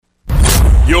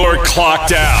You're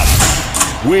clocked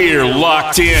out. We're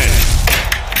locked in.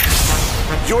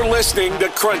 You're listening to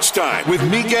Crunch Time with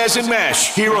Miguez and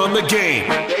Mesh here on The Game.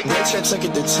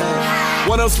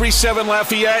 103.7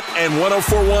 Lafayette and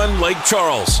 104.1 Lake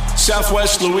Charles,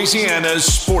 Southwest Louisiana's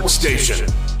sports station.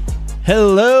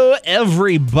 Hello,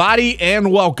 everybody,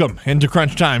 and welcome into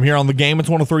Crunch Time here on The Game. It's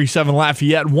 103.7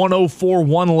 Lafayette,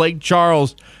 104.1 Lake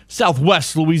Charles,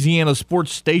 Southwest Louisiana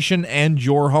sports station, and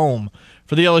your home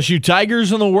for the LSU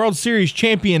Tigers and the World Series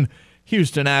champion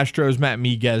Houston Astros. Matt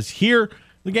Miguez here.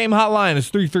 The Game hotline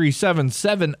is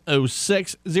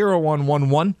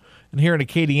 337-706-0111. And here in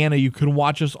Acadiana, you can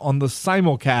watch us on the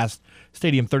simulcast,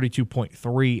 Stadium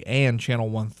 32.3 and Channel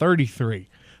 133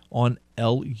 on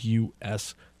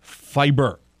LUS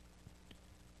Fiber.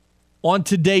 On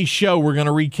today's show, we're going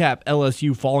to recap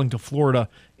LSU falling to Florida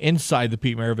inside the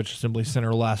Pete Maravich Assembly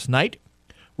Center last night.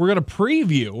 We're going to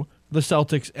preview the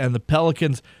Celtics and the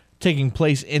Pelicans taking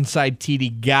place inside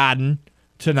TD Garden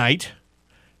tonight.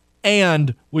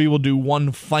 And we will do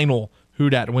one final Who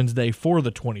Dat Wednesday for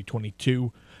the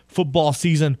 2022 football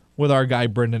season with our guy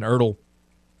Brendan Ertl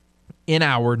in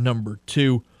hour number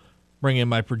 2. Bring in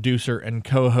my producer and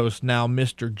co-host now,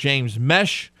 Mr. James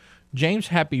Mesh. James,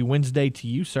 happy Wednesday to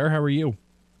you, sir. How are you?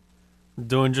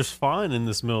 Doing just fine in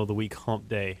this middle of the week hump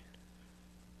day.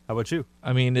 How about you?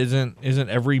 I mean, isn't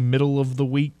every middle of the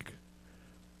week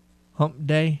hump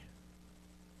day?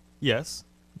 Yes.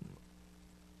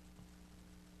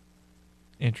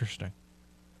 Interesting.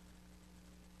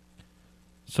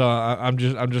 So I'm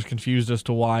just confused as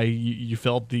to why you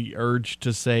felt the urge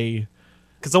to say.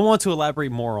 Because I want to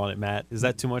elaborate more on it, Matt. Is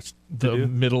that too much to the do?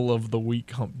 Middle of the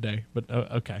week hump day? But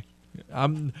okay,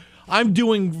 I'm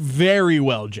doing very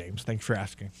well, James. Thanks for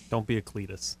asking. Don't be a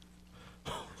Cletus.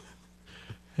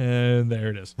 And there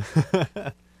it is.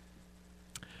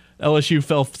 LSU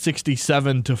fell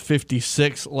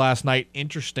 67-56 last night.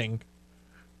 Interesting.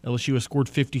 LSU has scored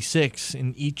 56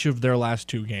 in each of their last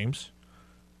 2 games.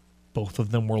 Both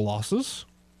of them were losses.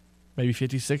 Maybe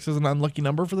 56 is an unlucky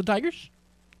number for the Tigers.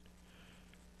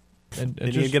 And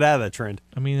you get out of that trend.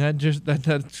 I mean,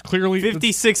 that's clearly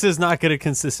 56 is not going to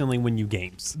consistently win you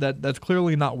games. That's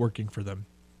clearly not working for them.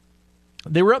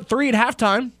 They were up 3 at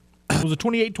halftime. It was a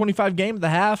 28-25 game at the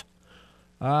half,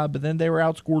 but then they were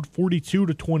outscored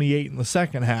 42-28 in the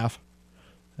second half,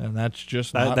 and that's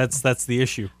just that's the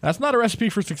issue. That's not a recipe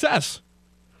for success.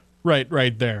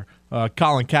 Right there.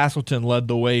 Colin Castleton led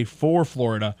the way for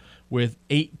Florida with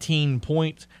 18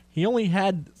 points. He only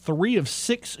had 3 of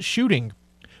 6 shooting,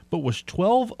 but was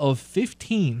 12 of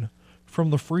 15 from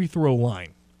the free throw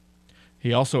line.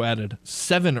 He also added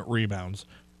 7 rebounds,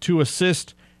 2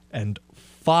 assists, and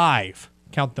 5,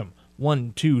 count them,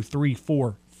 1, 2, 3,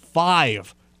 4,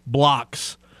 5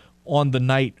 blocks on the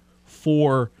night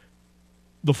for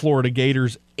the Florida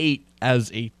Gators, 8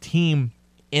 as a team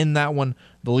in that one.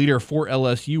 The leader for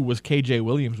LSU was KJ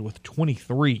Williams with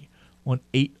 23 on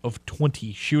 8 of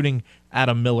 20 shooting.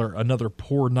 Adam Miller, another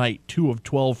poor night, 2 of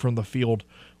 12 from the field,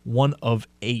 1 of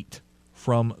 8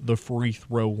 from the free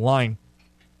throw line.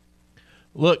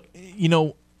 Look,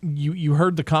 you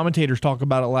heard the commentators talk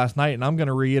about it last night, and I'm going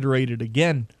to reiterate it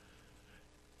again.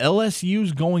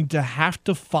 LSU's going to have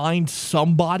to find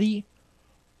somebody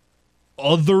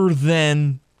other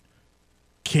than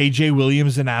KJ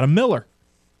Williams and Adam Miller.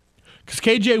 Because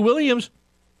KJ Williams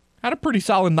had a pretty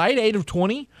solid night, 8 of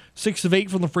 20, 6 of 8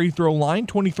 from the free throw line,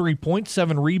 23 points,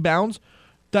 7 rebounds.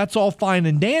 That's all fine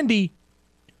and dandy.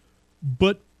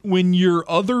 But when your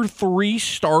other 3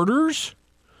 starters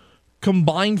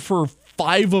combined for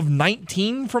 5 of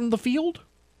 19 from the field,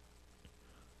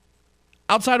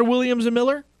 outside of Williams and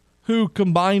Miller, who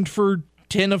combined for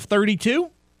 10 of 32, I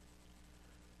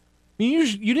mean,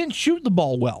 you didn't shoot the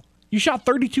ball well. You shot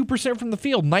 32% from the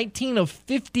field, 19 of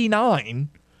 59,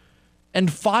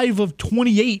 and 5 of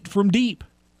 28 from deep.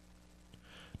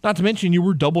 Not to mention you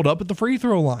were doubled up at the free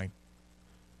throw line.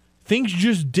 Things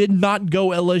just did not go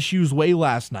LSU's way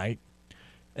last night.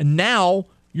 And now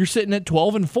you're sitting at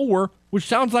 12-4, which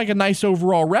sounds like a nice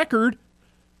overall record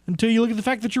until you look at the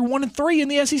fact that you're 1-3 in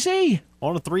the SEC.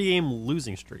 On a 3-game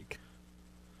losing streak.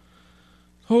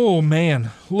 Oh, man.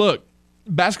 Look,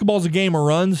 basketball's a game of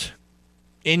runs.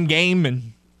 In game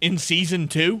and in season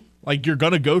too. Like, you're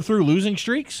gonna go through losing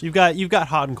streaks. You've got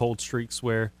hot and cold streaks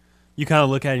where you kind of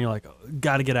look at it and you're like, oh,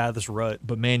 got to get out of this rut.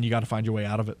 But man, you got to find your way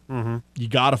out of it. Mm-hmm. You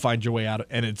got to find your way out of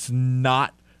it, and it's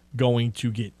not going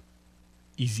to get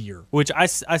easier. Which I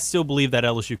still believe that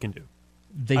LSU can do.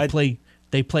 They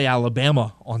play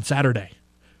Alabama on Saturday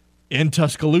in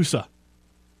Tuscaloosa,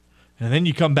 and then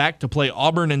you come back to play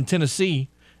Auburn and Tennessee,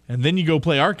 and then you go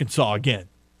play Arkansas again.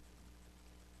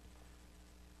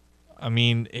 I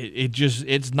mean,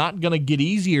 it's not going to get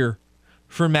easier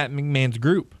for Matt McMahon's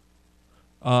group.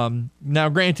 Now,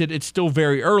 granted, it's still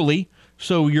very early,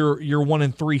 so your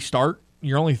 1-3 start.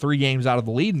 You're only 3 games out of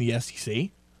the lead in the SEC.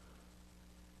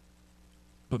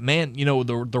 But man,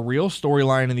 the real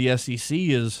storyline in the SEC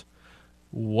is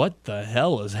what the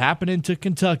hell is happening to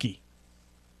Kentucky?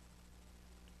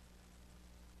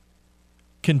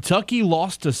 Kentucky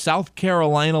lost to South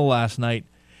Carolina last night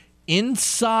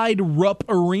inside Rupp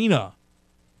Arena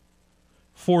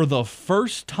for the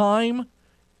first time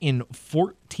in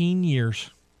 14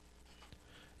 years.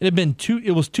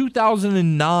 It was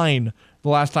 2009 the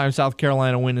last time South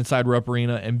Carolina went inside Rupp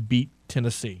Arena and beat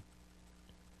Tennessee.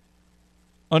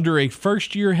 Under a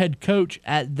first-year head coach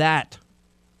at that.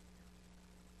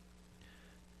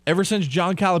 Ever since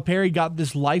John Calipari got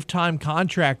this lifetime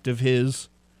contract of his,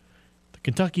 the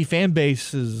Kentucky fan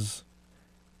base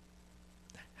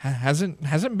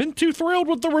hasn't been too thrilled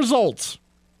with the results.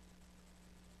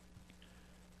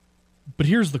 But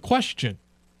here's the question.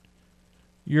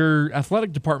 Your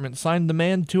athletic department signed the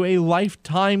man to a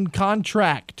lifetime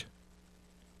contract.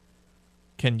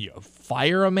 Can you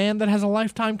fire a man that has a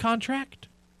lifetime contract?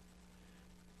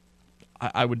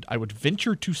 I would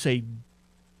venture to say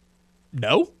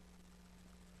no.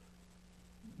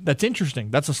 That's interesting.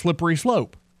 That's a slippery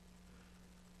slope.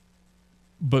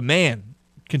 But man,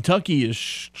 Kentucky is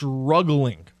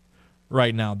struggling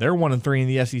right now. They're 1-3 in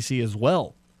the SEC as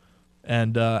well.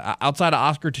 And outside of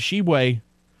Oscar Tshiebwe,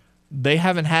 they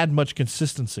haven't had much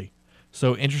consistency.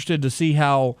 So interested to see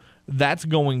how that's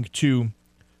going to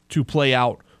play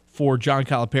out for John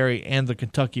Calipari and the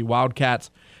Kentucky Wildcats.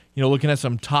 Looking at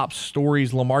some top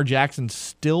stories, Lamar Jackson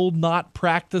still not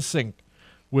practicing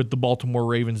with the Baltimore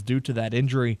Ravens due to that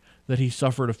injury that he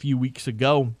suffered a few weeks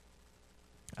ago.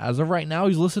 As of right now,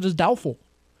 he's listed as doubtful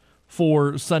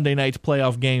for Sunday night's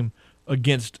playoff game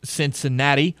against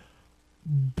Cincinnati.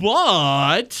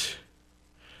 But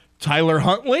Tyler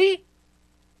Huntley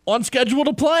on schedule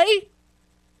to play?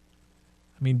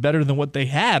 I mean, better than what they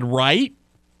had, right?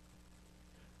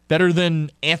 Better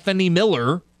than Anthony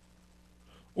Miller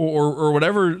or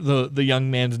whatever the young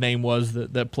man's name was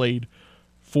that played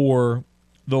for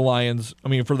the Lions. I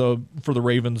mean, for the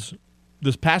Ravens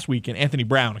this past weekend. Anthony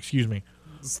Brown, excuse me.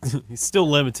 He's still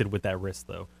limited with that wrist,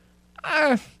 though.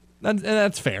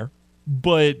 That's fair.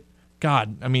 But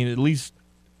God, I mean, at least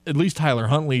Tyler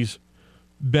Huntley's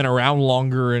been around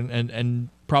longer and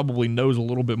probably knows a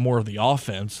little bit more of the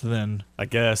offense than I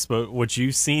guess. But what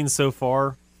you've seen so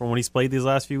far from when he's played these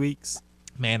last few weeks,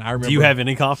 man, I remember. Do you have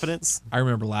any confidence? I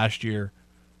remember last year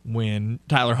when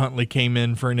Tyler Huntley came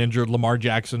in for an injured Lamar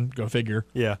Jackson. Go figure.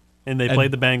 Yeah. And they played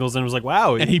the Bengals, and it was like,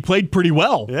 wow. And he played pretty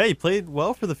well. Yeah, he played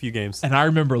well for the few games. And I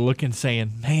remember looking,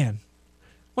 saying, man,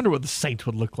 wonder what the Saints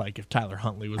would look like if Tyler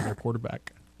Huntley was their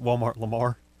quarterback. Walmart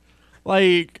Lamar.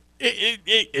 Like,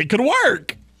 it could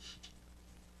work.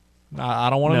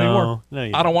 I don't want him anymore. No,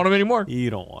 I don't want him anymore.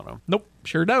 You don't want him. Nope,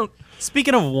 sure don't.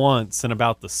 Speaking of wants and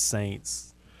about the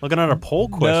Saints, looking at our poll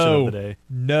question of the day.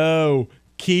 No,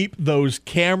 keep those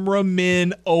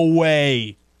cameramen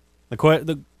away.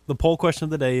 The poll question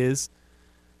of the day is,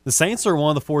 the Saints are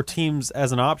one of the 4 teams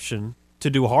as an option to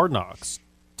do Hard Knocks.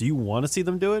 Do you want to see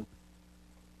them do it?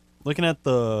 Looking at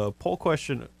the poll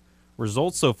question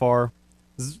results so far,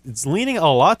 it's leaning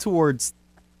a lot towards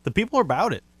the people are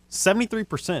about it.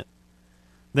 73%.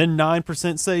 Then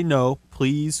 9% say no,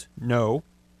 please, no.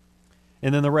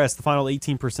 And then the rest, the final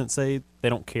 18% say they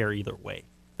don't care either way.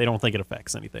 They don't think it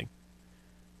affects anything.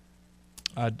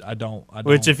 I don't.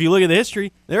 Which, if you look at the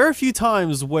history, there are a few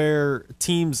times where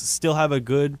teams still have a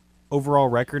good overall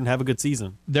record and have a good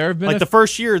season. There have been the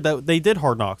first year that they did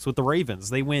Hard Knocks with the Ravens,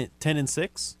 they went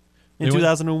 10-6 in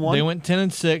 2001. They went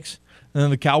 10-6, and then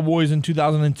the Cowboys in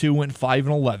 2002 went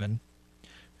 5-11,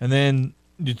 and then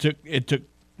it took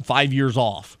 5 years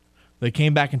off. They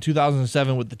came back in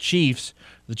 2007 with the Chiefs.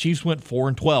 The Chiefs went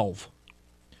 4-12,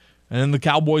 and then the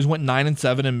Cowboys went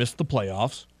 9-7 and missed the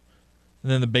playoffs. And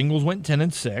then the Bengals went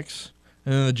 10-6,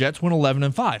 and then the Jets went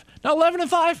 11-5. Now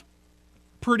 11-5,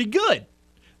 pretty good.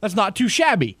 That's not too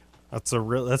shabby. That's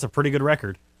a pretty good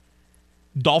record.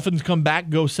 Dolphins come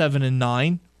back, go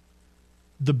 7-9.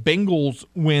 The Bengals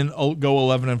go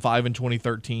 11-5 in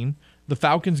 2013. The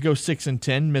Falcons go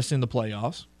 6-10, missing the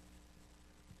playoffs.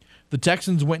 The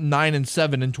Texans went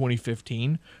 9-7 in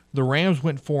 2015. The Rams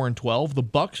went 4-12. The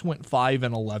Bucks went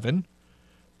 5-11.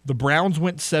 The Browns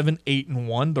went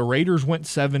 7-8-1. The Raiders went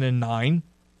 7-9. And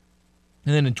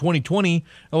then in 2020,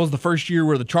 that was the first year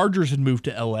where the Chargers had moved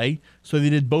to LA, so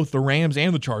they did both the Rams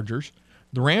and the Chargers.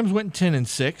 The Rams went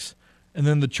 10-6, and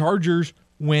then the Chargers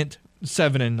went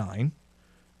 7-9.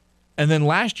 And then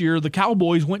last year, the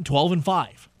Cowboys went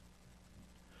 12-5.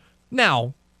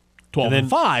 Now,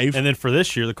 12-5. And then for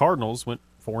this year, the Cardinals went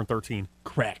 4-13.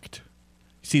 Correct.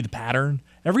 See the pattern?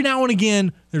 Every now and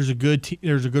again, there's a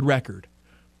good record.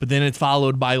 But then it's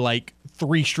followed by like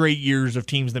 3 straight years of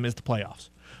teams that miss the playoffs.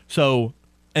 So,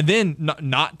 and then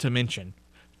not to mention,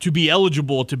 to be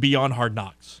eligible to be on Hard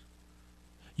Knocks,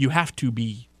 you have to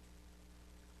be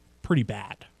pretty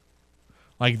bad.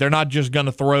 Like, they're not just going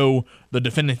to throw the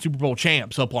defending Super Bowl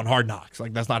champs up on Hard Knocks.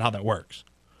 Like, that's not how that works.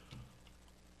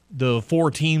 The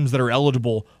 4 teams that are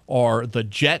eligible are the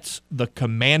Jets, the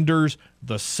Commanders,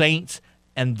 the Saints,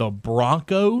 and the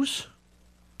Broncos.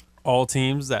 All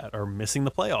teams that are missing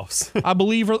the playoffs. I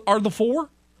believe are the 4.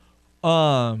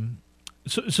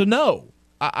 So no,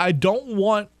 I don't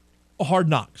want Hard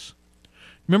Knocks.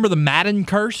 Remember the Madden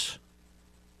curse?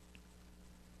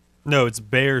 No, it's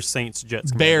Bears, Saints,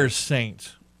 Jets, Commanders. Bears,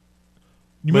 Saints.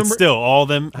 You But remember? still, all of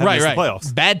them have missed the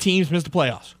playoffs. Bad teams miss the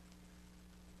playoffs.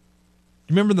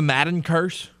 You remember the Madden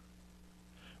curse?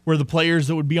 Where the players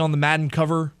that would be on the Madden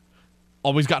cover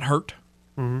always got hurt?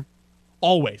 Mm-hmm.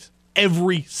 Always.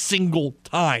 Every single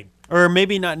time. Or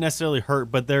maybe not necessarily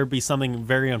hurt, but there'd be something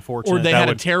very unfortunate. Or they had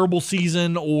a terrible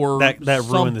season or that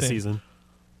ruined the something. season.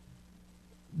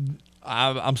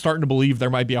 I'm starting to believe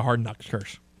there might be a Hard Knocks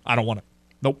curse. I don't want it.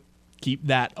 Nope. Keep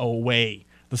that away.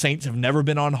 The Saints have never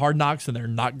been on Hard Knocks, and they're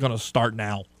not going to start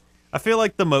now. I feel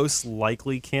like the most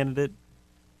likely candidate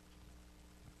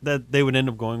that they would end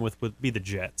up going with would be the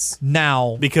Jets.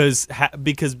 Now, Because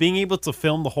being able to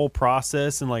film the whole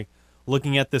process and like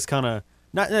looking at this kind of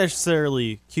not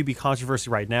necessarily QB controversy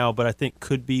right now, but I think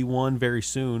could be one very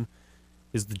soon,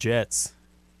 is the Jets,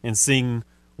 and seeing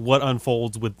what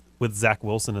unfolds with Zach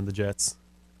Wilson and the Jets.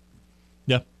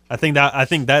 yeah. I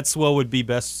think that's what would be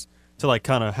best to like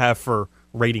kind of have for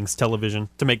ratings television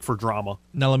to make for drama.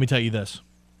 Now, let me tell you this.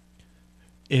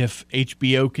 If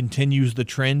HBO continues the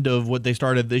trend of what they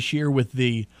started this year with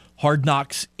the Hard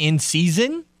Knocks in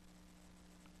season,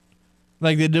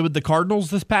 like they did with the Cardinals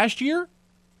this past year,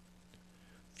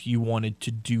 if you wanted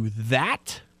to do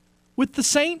that with the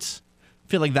Saints, I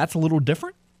feel like that's a little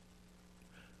different.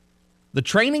 The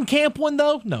training camp one,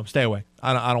 though, no, stay away.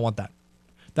 I don't want that.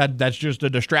 That's just a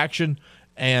distraction.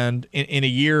 And in a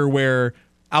year where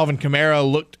Alvin Kamara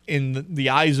looked in the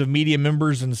eyes of media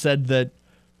members and said that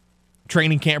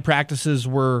training camp practices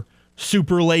were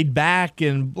super laid back,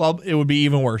 and it would be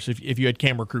even worse if you had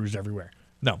camera crews everywhere.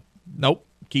 No. Nope.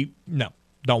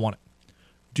 Don't want it.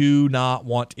 Do not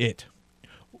want it.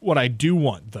 What I do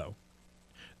want, though,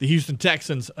 the Houston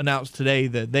Texans announced today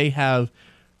that they have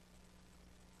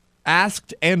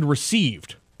asked and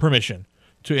received permission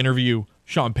to interview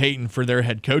Sean Payton for their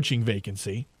head coaching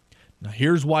vacancy. Now,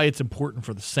 here's why it's important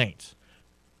for the Saints.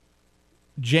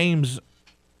 James,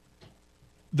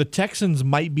 the Texans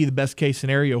might be the best case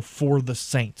scenario for the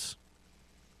Saints.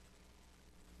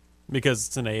 Because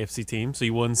it's an AFC team, so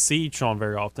you wouldn't see Sean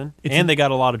very often. And they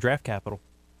got a lot of draft capital.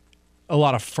 A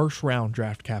lot of first-round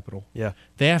draft capital. Yeah.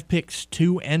 They have picks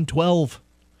 2 and 12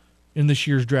 in this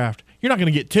year's draft. You're not going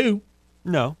to get 2,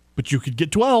 No. but you could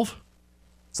get 12.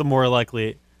 It's a more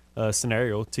likely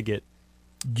scenario to get.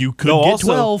 You could get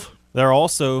 12. They're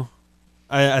also,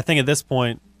 I think at this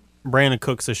point, Brandon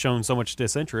Cooks has shown so much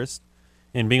disinterest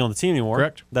in being on the team anymore.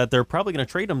 Correct. That they're probably going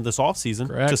to trade him this offseason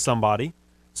Correct. to somebody,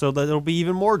 so that it'll be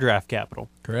even more draft capital.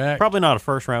 Correct. Probably not a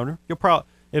first rounder. You'll probably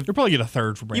get a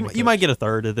third for Brandon Cooks. you might get a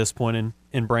third at this point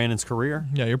in Brandon's career.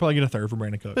 Yeah, you'll probably get a third for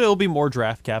Brandon Cooks. But it'll be more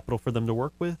draft capital for them to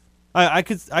work with. I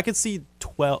could see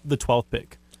the 12th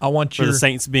pick I want for the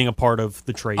Saints being a part of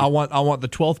the trade. I want the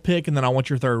 12th pick, and then I want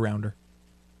your third rounder.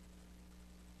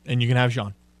 And you can have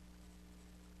Sean.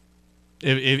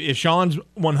 If Sean's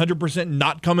 100%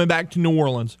 not coming back to New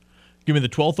Orleans, give me the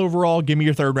 12th overall, give me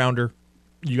your third rounder.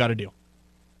 You got a deal.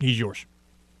 He's yours.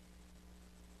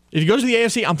 If he goes to the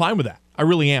AFC, I'm fine with that. I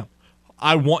really am.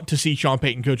 I want to see Sean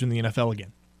Payton coach in the NFL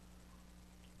again.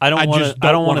 I don't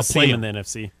want to see play him in the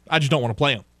NFC. I just don't want to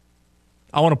play him.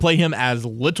 I want to play him as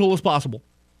little as possible.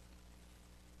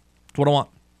 That's what I want.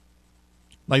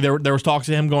 Like there was talks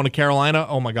of him going to Carolina.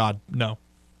 Oh my God,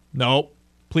 no,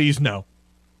 please no.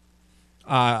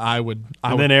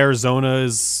 Then Arizona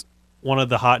is one of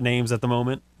the hot names at the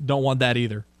moment. Don't want that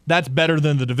either. That's better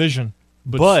than the division,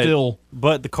 but still.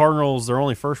 But the Cardinals, their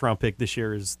only first round pick this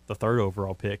year is the 3rd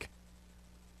overall pick.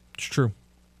 It's true.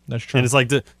 That's true. And it's like,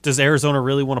 does Arizona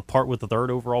really want to part with the 3rd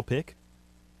overall pick?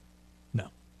 No.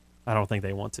 I don't think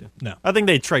they want to. No. I think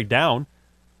they'd trade down.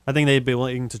 I think they'd be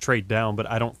willing to trade down, but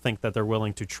I don't think that they're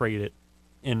willing to trade it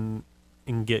and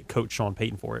get Coach Sean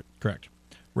Payton for it. Correct.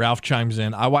 Ralph chimes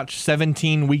in. I watched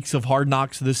 17 weeks of Hard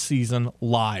Knocks this season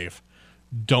live.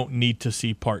 don't need to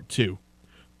see part 2.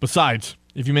 Besides,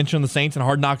 if you mention the Saints and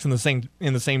Hard Knocks in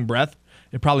the same breath,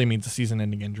 it probably means a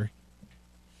season-ending injury.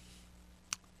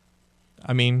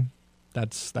 I mean,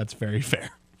 that's very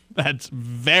fair. That's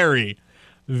very,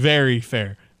 very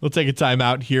fair. We'll take a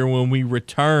timeout here. When we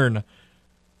return,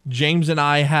 James and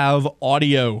I have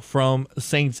audio from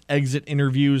Saints exit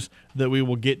interviews that we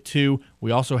will get to.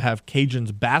 We also have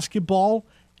Cajuns basketball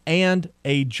and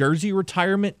a jersey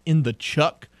retirement in the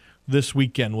Chuck this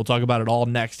weekend. We'll talk about it all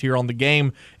next here on The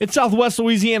Game. It's Southwest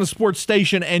Louisiana Sports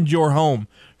Station and your home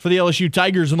for the LSU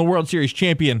Tigers and the World Series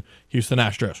champion Houston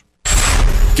Astros.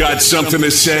 Got something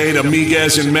to say to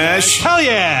Miguez and Mesh? Hell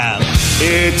yeah!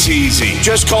 It's easy.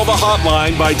 Just call the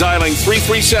hotline by dialing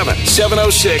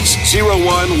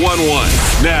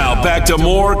 337-706-0111. Now, back to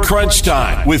more Crunch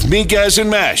Time with Miguez and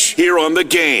Mesh here on The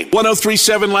Game.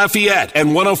 103.7 Lafayette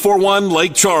and 104.1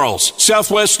 Lake Charles,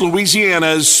 Southwest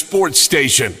Louisiana's sports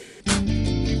station.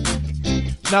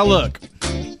 Now look,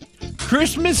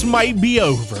 Christmas might be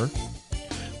over,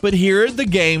 but here at The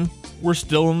Game, we're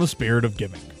still in the spirit of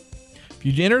giving. If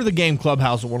you enter the Game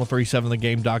Clubhouse at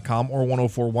 1037thegame.com or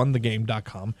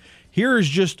 1041thegame.com, here is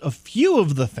just a few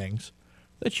of the things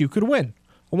that you could win.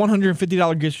 A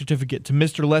 $150 gift certificate to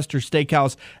Mr. Lester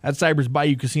Steakhouse at Cypress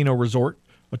Bayou Casino Resort.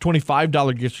 A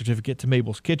 $25 gift certificate to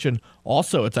Mabel's Kitchen,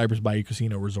 also at Cypress Bayou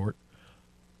Casino Resort.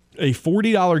 A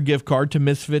 $40 gift card to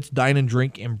Misfits Dine and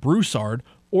Drink in Broussard,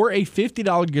 or a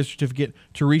 $50 gift certificate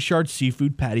to Richard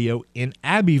Seafood Patio in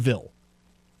Abbeville.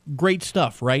 Great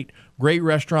stuff, right? Great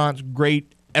restaurants,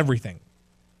 great everything.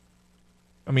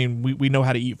 I mean, we know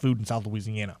how to eat food in South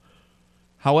Louisiana.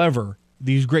 However,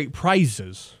 these great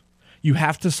prizes, you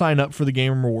have to sign up for the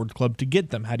Game Rewards Club to get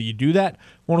them. How do you do that?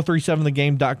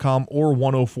 1037thegame.com or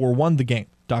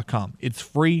 1041thegame.com. It's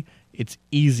free. It's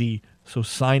easy. So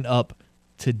sign up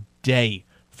today.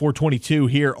 422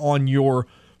 here on your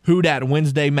Who Dat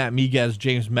Wednesday. Matt Miguez,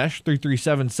 James Mesh,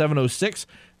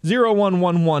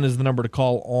 337-706-0111 is the number to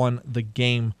call on the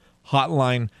Game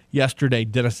hotline. Yesterday,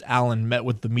 Dennis Allen met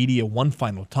with the media one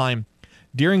final time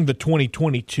during the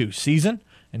 2022 season,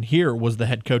 and here was the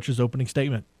head coach's opening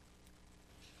statement.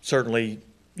 Certainly,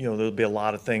 there'll be a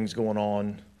lot of things going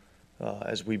on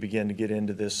as we begin to get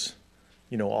into this,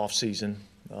 off season.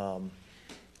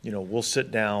 We'll sit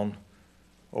down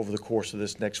over the course of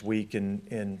this next week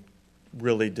and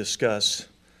really discuss.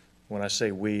 When I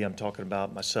say we, I'm talking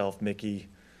about myself, Mickey,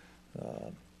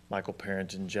 Michael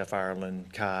Parrington, Jeff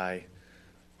Ireland, Kai,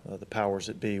 the powers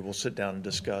that be. We'll sit down and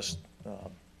discuss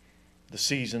the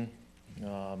season.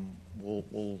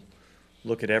 We'll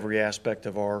look at every aspect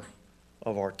of our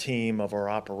team, of our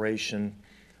operation,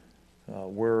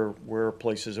 where are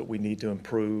places that we need to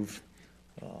improve,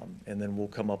 and then we'll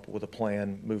come up with a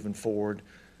plan moving forward.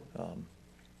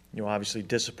 Obviously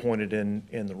disappointed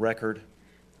in the record.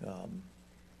 I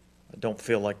don't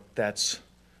feel like it's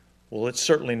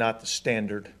certainly not the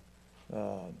standard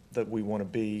that we want to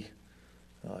be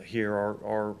here.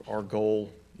 Our goal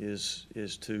is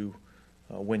to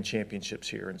win championships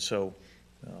here, and so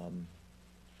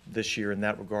this year in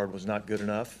that regard was not good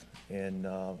enough, and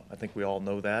I think we all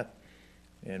know that,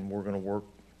 and we're going to work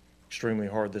extremely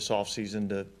hard this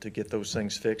offseason to get those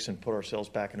things fixed and put ourselves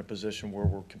back in a position where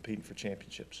we're competing for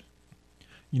championships.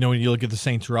 When you look at the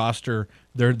Saints roster,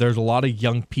 there's a lot of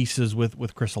young pieces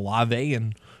with Chris Olave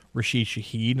and Rashid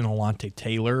Shaheed and Alante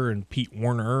Taylor and Pete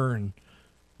Warner and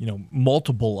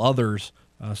multiple others.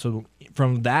 So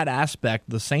from that aspect,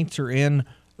 the Saints are in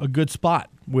a good spot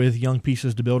with young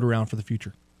pieces to build around for the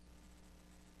future.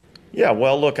 Yeah,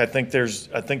 well, look, I think there's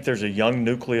a young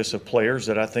nucleus of players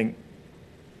that I think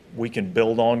we can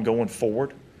build on going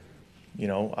forward.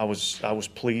 I was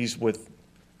pleased with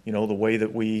the way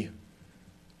that we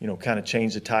kind of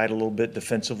changed the tide a little bit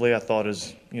defensively. I thought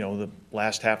the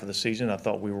last half of the season, I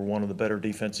thought we were one of the better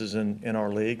defenses in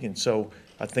our league. And so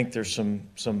I think there's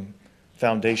some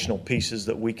foundational pieces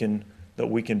that we can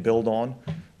build on.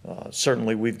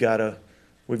 Certainly we've got to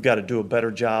do a better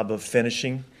job of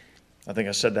finishing. I think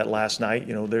I said that last night.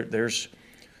 There's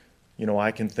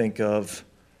I can think of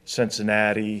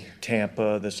Cincinnati,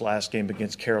 Tampa, this last game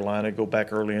against Carolina, go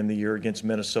back earlier in the year against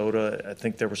Minnesota. I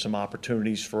think there were some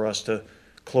opportunities for us to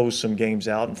close some games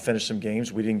out and finish some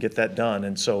games. We didn't get that done,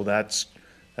 and so that's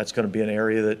going to be an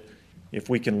area that if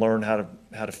we can learn how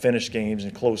to finish games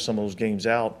and close some of those games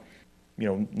out,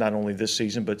 not only this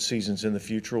season but seasons in the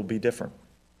future will be different.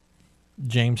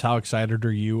 James, how excited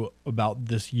are you about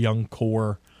this young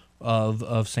core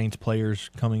of Saints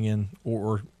players coming in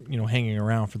or hanging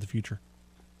around for the future?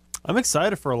 I'm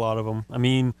excited for a lot of them. I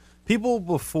mean, people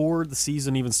before the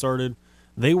season even started,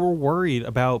 they were worried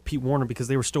about Pete Warner because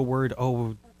they were still worried,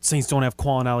 Saints don't have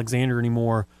Quan Alexander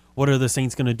anymore. What are the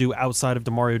Saints going to do outside of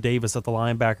Demario Davis at the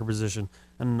linebacker position?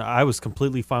 And I was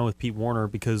completely fine with Pete Werner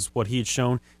because what he had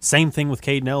shown, same thing with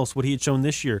Caden Ellis, what he had shown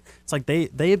this year. It's like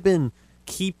they have been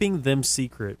keeping them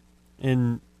secret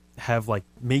and have like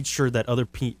made sure that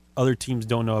other teams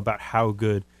don't know about how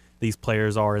good these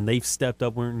players are, and they've stepped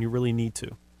up when you really need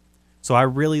to. So I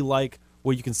really like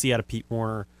what you can see out of Pete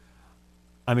Werner.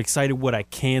 I'm excited what I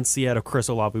can see out of Chris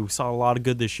Olave. We saw a lot of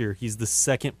good this year. He's the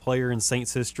second player in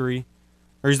Saints history,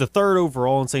 or he's the third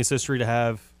overall in Saints history to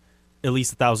have at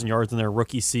least 1,000 yards in their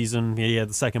rookie season. He had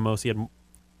the second most. He had a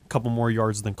couple more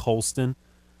yards than Colston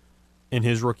in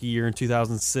his rookie year in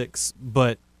 2006.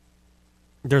 But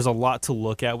there's a lot to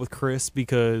look at with Chris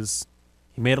because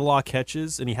he made a lot of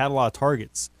catches and he had a lot of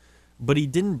targets. But he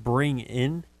didn't bring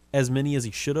in as many as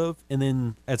he should have. And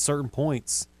then at certain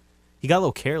points, he got a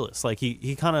little careless. Like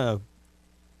he kind of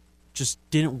just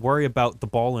didn't worry about the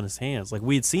ball in his hands. Like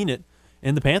we had seen it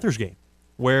in the Panthers game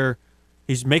where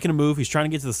he's making a move. He's trying to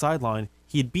get to the sideline.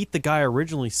 He had beat the guy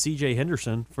originally, C.J.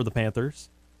 Henderson, for the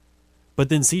Panthers. But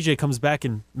then C.J. comes back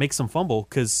and makes some fumble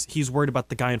because he's worried about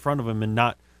the guy in front of him and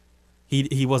not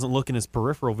he wasn't looking his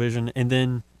peripheral vision. And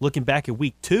then looking back at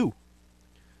week 2,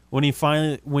 when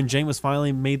Jameis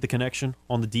finally made the connection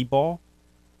on the deep ball,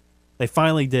 they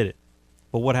finally did it.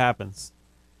 But what happens?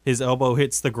 His elbow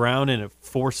hits the ground and it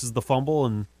forces the fumble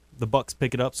and the Bucs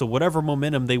pick it up. So whatever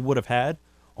momentum they would have had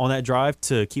on that drive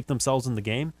to keep themselves in the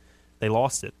game, they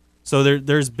lost it. So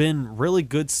there's been really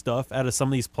good stuff out of some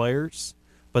of these players,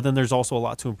 but then there's also a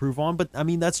lot to improve on. But, I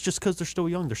mean, that's just because they're still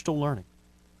young. They're still learning.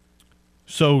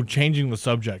 So changing the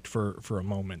subject for a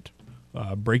moment,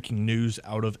 breaking news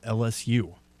out of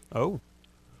LSU. Oh.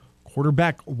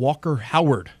 Quarterback Walker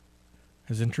Howard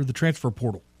has entered the transfer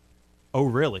portal. Oh,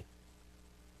 really?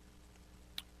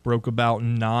 Broke about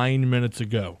 9 minutes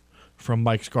ago from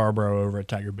Mike Scarborough over at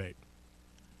Tiger Bait.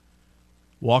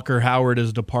 Walker Howard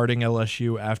is departing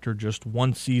LSU after just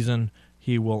one season.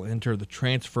 He will enter the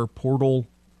transfer portal.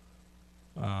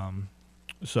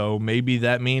 So maybe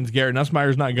that means Garrett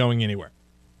Nussmeier's not going anywhere.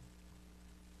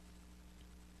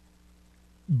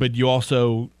 But you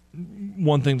also,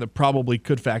 one thing that probably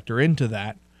could factor into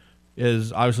that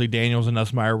is obviously Daniels and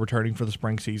Nussmeier returning for the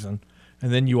spring season.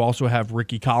 And then you also have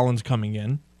Ricky Collins coming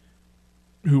in,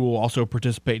 who will also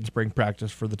participate in spring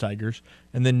practice for the Tigers.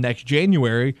 And then next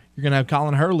January, you're going to have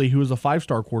Colin Hurley, who is a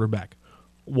 5-star quarterback,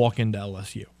 walk into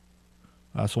LSU.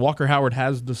 So Walker Howard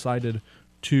has decided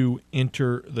to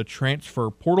enter the transfer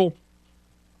portal.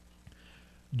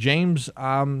 James,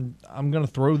 I'm going to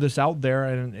throw this out there,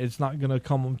 and it's not going to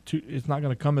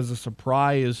come as a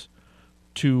surprise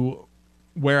to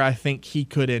where I think he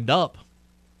could end up.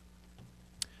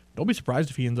 Don't be surprised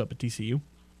if he ends up at TCU.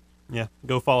 Yeah,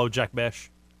 go follow Jack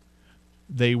Besh.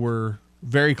 They were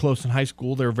very close in high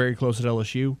school. They were very close at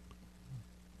LSU.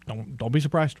 Don't be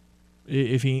surprised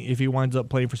if he winds up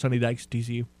playing for Sonny Dykes at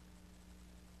TCU.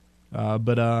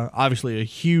 But obviously a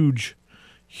huge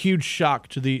shock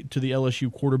to the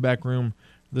LSU quarterback room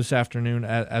this afternoon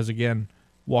as again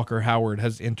Walker Howard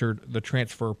has entered the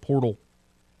transfer portal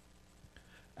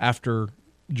after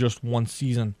just one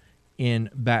season in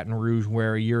Baton Rouge,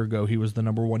 where a year ago he was the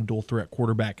number 1 dual threat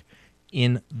quarterback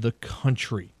in the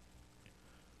country.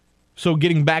 So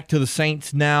getting back to the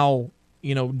Saints now,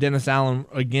 Dennis Allen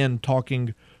again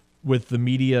talking with the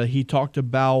media. He talked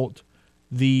about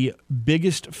the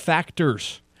biggest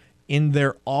factors in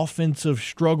their offensive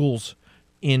struggles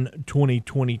in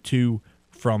 2022,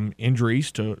 from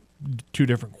injuries to 2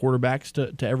 different quarterbacks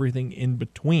to everything in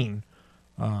between.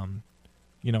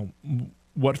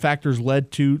 What factors led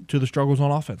to the struggles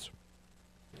on offense?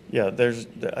 Yeah,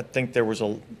 I think there was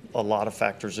a lot of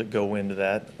factors that go into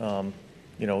that.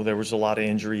 There was a lot of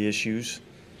injury issues.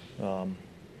 You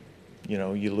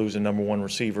lose a number 1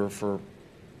 receiver for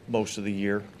most of the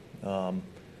year.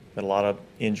 Had a lot of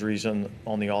injuries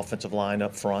on the offensive line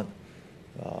up front.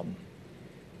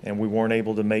 And we weren't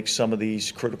able to make some of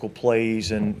these critical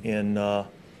plays in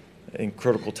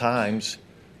critical times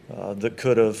that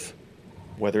could have,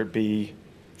 whether it be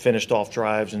finished off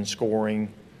drives and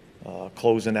scoring,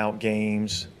 closing out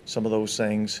games, some of those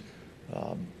things.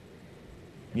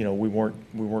 We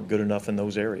weren't good enough in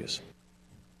those areas.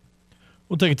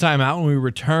 We'll take a timeout. When we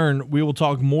return, we will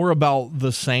talk more about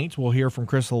the Saints. We'll hear from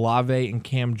Chris Olave and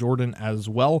Cam Jordan as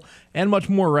well, and much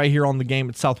more right here on The Game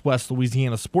at Southwest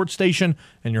Louisiana Sports Station,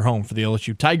 and your home for the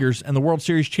LSU Tigers and the World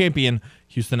Series champion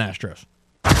Houston Astros.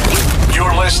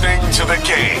 You're listening to The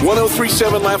Game.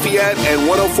 103.7 Lafayette and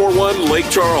 104.1 Lake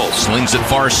Charles. Slings it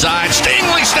far side.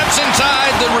 Stingley steps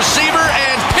inside the receiver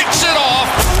and picks it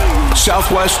off.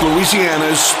 Southwest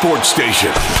Louisiana's sports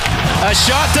station. A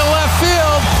shot to left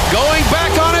field. Going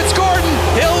back on it's Gordon.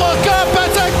 He'll look up.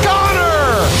 It's a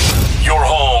goner. Your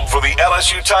home for the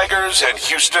LSU Tigers and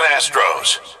Houston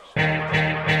Astros.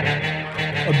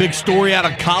 A big story out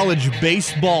of college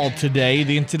baseball today.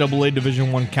 The NCAA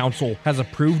Division I Council has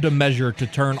approved a measure to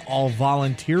turn all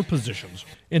volunteer positions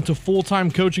into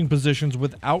full-time coaching positions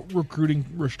without recruiting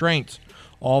restraints.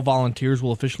 All volunteers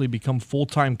will officially become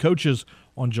full-time coaches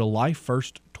on July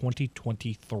 1st,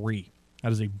 2023.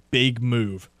 That is a big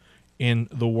move in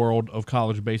the world of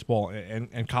college baseball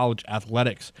and college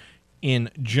athletics in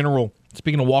general.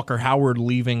 Speaking of Walker Howard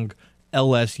leaving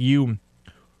LSU,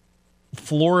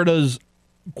 Florida's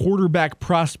quarterback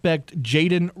prospect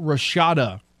Jaden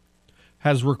Rashada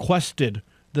has requested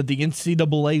that the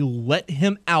NCAA let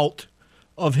him out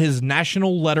of his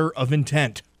national letter of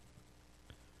intent.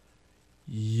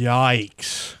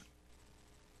 Yikes.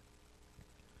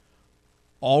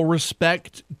 All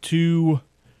respect to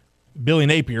Billy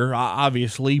Napier,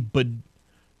 obviously, but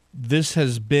this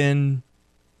has been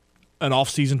an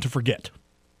offseason to forget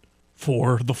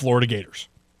for the Florida Gators.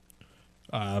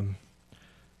 And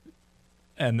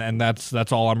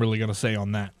that's all I'm really going to say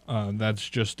on that. That's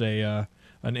just an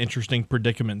interesting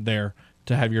predicament there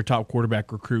to have your top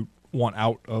quarterback recruit want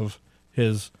out of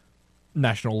his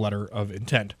national letter of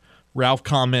intent. Ralph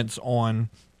comments on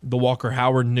the Walker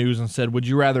Howard news and said, "Would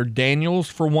you rather Daniels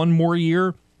for 1 more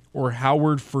year or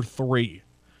Howard for 3?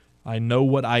 I know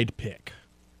what I'd pick."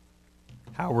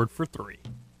 Howard for 3.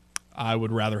 I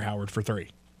would rather Howard for 3.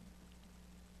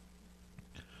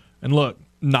 And look,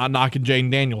 not knocking Jaden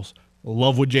Daniels.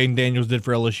 Love what Jaden Daniels did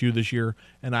for LSU this year,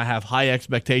 and I have high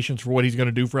expectations for what he's going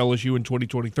to do for LSU in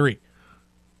 2023.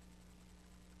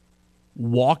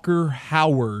 Walker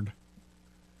Howard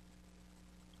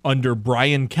under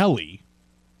Brian Kelly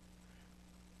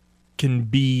can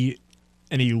be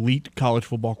an elite college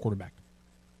football quarterback.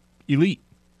 Elite.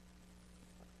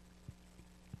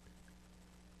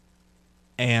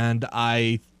 And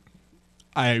I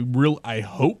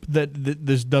hope that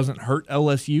this doesn't hurt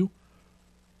LSU,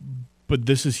 but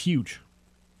this is huge.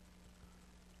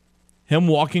 Him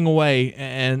walking away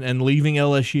and leaving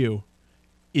LSU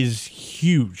is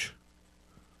huge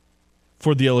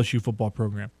for the LSU football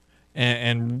program.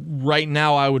 And right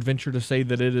now I would venture to say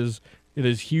that it is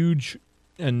huge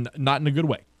and not in a good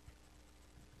way.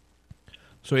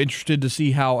 So interested to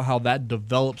see how that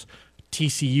develops.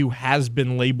 TCU has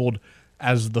been labeled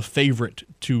as the favorite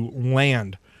to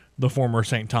land the former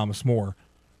St. Thomas More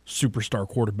superstar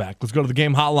quarterback. Let's go to the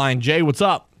game hotline. Jay, what's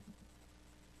up?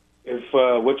 If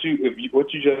what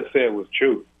you just said was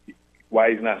true,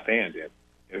 why he's not staying there?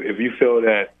 If you feel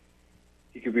that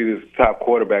he could be this top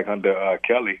quarterback under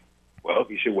Kelly, well,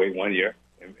 he should wait 1 year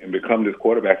and become this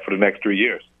quarterback for the next 3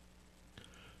 years.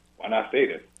 Why not stay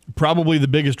there? Probably the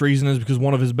biggest reason is because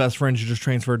one of his best friends just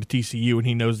transferred to TCU, and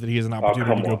he knows that he has an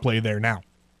opportunity to go play there now.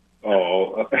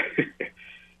 Oh,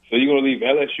 so you're gonna leave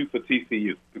LSU for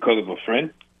TCU because of a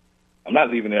friend? I'm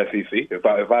not leaving the SEC. If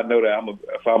I know that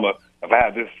if I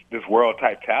have this world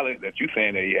type talent that you're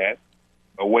saying that he has,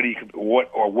 or what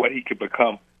he could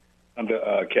become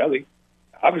under Kelly.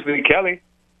 Obviously, Kelly.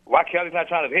 Why Kelly's not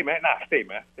trying to? Hey man, stay,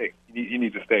 man, stay. You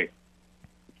need to stay.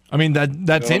 I mean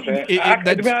that's you know it.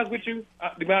 To be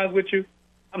honest with you,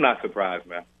 I'm not surprised,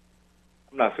 man.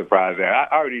 I'm not surprised that I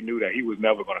already knew that he was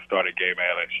never going to start a game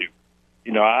at LSU.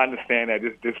 You know, I understand that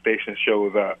this station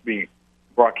shows being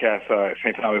broadcast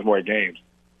St. Thomas More games.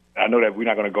 I know that we're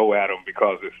not going to go at him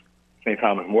because it's St.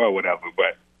 Thomas More or whatever,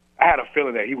 but I had a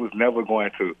feeling that he was never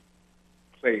going to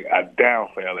play down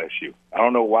for LSU. I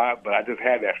don't know why, but I just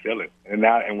had that feeling. And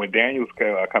when Daniels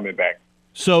coming back,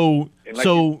 so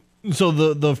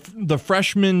the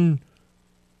freshman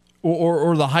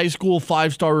or the high school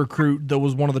 5-star recruit that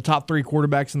was one of the top 3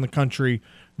 quarterbacks in the country,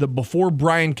 that before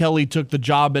Brian Kelly took the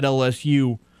job at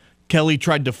LSU, Kelly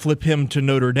tried to flip him to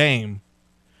Notre Dame.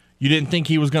 You didn't think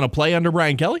he was going to play under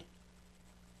Brian Kelly?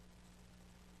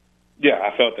 Yeah,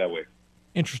 I felt that way.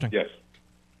 Interesting. Yes.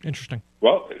 Interesting.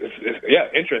 Well,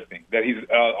 it's interesting that he's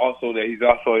also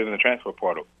in the transfer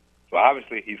portal. So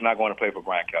obviously he's not going to play for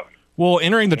Brian Kelly. Well,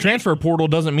 entering the transfer portal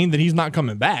doesn't mean that he's not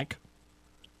coming back.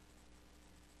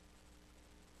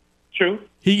 True.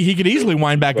 He could easily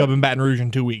wind back up in Baton Rouge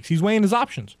in 2 weeks. He's weighing his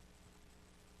options.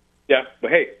 Yeah, but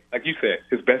hey, like you said,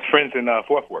 his best friend's in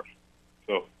Fort Worth.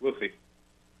 So we'll see.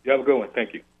 You have a good one.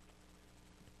 Thank you.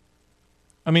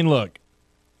 I mean, look.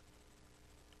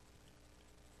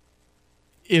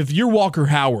 If you're Walker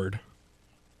Howard,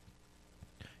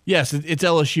 yes, it's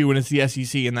LSU and it's the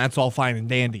SEC, and that's all fine and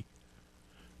dandy.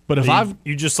 But if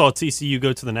you just saw TCU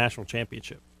go to the national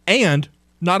championship, and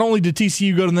not only did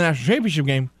TCU go to the national championship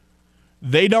game,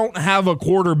 They don't have a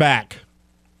quarterback.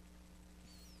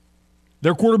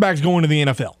 Their quarterback's going to the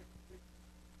NFL.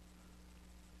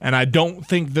 And I don't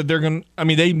think that they're going to – I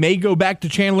mean, they may go back to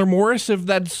Chandler Morris if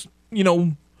that's,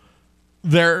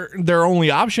 their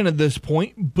only option at this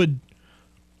point. But,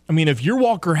 I mean, if you're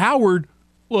Walker Howard,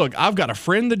 look, I've got a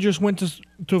friend that just went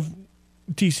to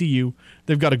TCU.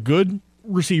 They've got a good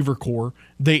receiver core.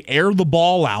 They air the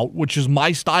ball out, which is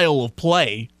my style of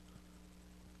play.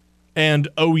 And,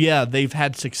 oh, yeah, they've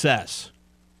had success.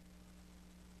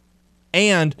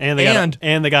 And they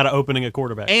got an opening at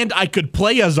quarterback. And I could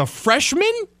play as a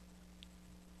freshman?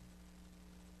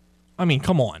 I mean,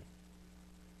 come on.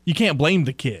 You can't blame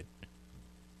the kid.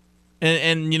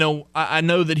 And I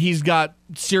know that he's got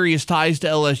serious ties to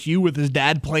LSU with his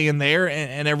dad playing there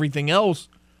and everything else.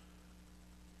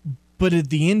 But at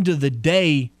the end of the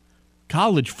day,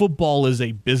 college football is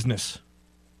a business.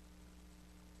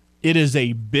 It is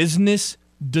a business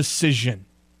decision.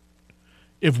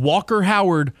 If Walker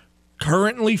Howard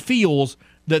currently feels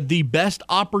that the best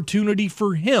opportunity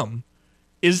for him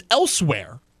is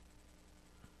elsewhere,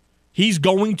 he's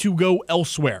going to go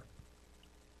elsewhere.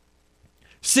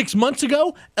 6 months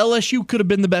ago, LSU could have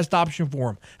been the best option for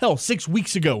him. Hell, 6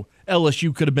 weeks ago,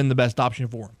 LSU could have been the best option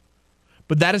for him.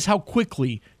 But that is how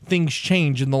quickly things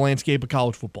change in the landscape of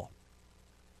college football.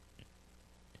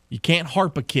 You can't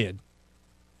harp a kid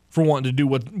for wanting to do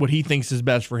what he thinks is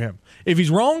best for him. If he's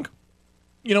wrong,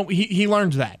 he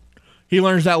learns that. He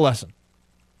learns that lesson.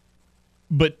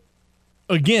 But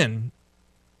again,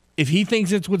 if he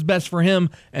thinks it's what's best for him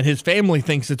and his family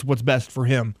thinks it's what's best for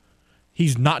him,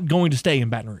 he's not going to stay in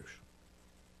Baton Rouge.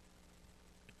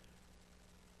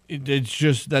 That's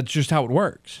just how it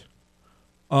works.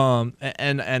 And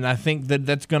I think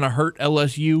that's going to hurt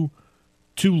LSU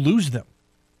to lose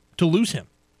him.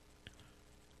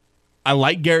 I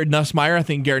like Garrett Nussmeier. I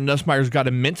think Garrett Nussmeier's got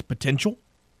immense potential.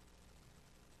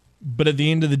 But at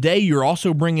the end of the day, you're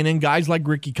also bringing in guys like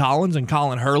Ricky Collins and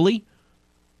Colin Hurley.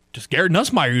 Does Garrett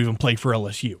Nussmeier even play for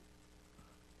LSU?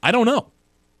 I don't know.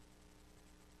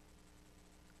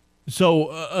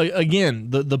 So, again,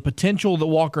 the potential that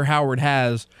Walker Howard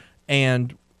has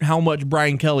and how much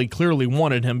Brian Kelly clearly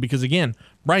wanted him, because, again,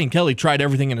 Brian Kelly tried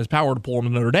everything in his power to pull him to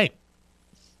Notre Dame.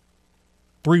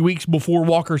 3 weeks before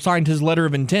Walker signed his letter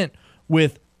of intent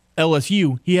with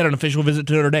LSU, he had an official visit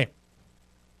to Notre Dame.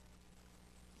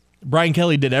 Brian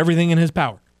Kelly did everything in his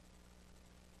power.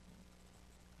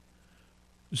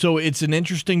 So it's an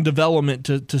interesting development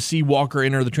to see Walker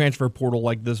enter the transfer portal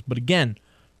like this. But again,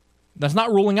 that's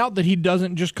not ruling out that he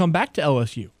doesn't just come back to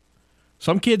LSU.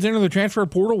 Some kids enter the transfer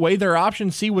portal, weigh their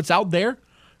options, see what's out there,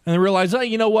 and they realize,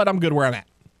 you know what, I'm good where I'm at.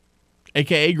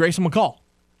 A.K.A. Grayson McCall.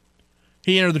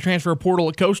 He entered the transfer portal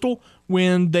at Coastal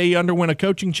when they underwent a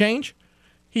coaching change.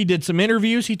 He did some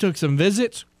interviews. He took some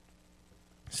visits.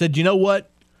 Said, you know what?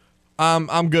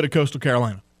 I'm good at Coastal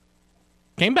Carolina.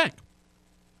 Came back.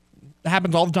 It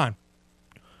happens all the time.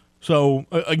 So,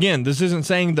 again, this isn't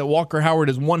saying that Walker Howard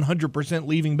is 100%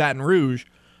 leaving Baton Rouge,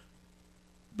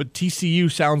 but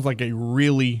TCU sounds like a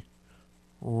really,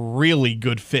 really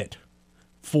good fit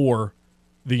for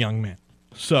the young man.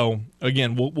 So,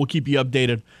 again, we'll keep you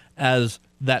updated as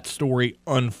that story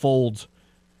unfolds.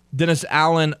 Dennis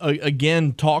Allen,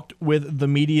 again, talked with the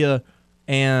media,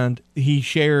 and he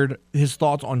shared his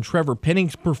thoughts on Trevor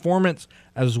Penning's performance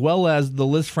as well as the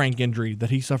Lisfranc injury that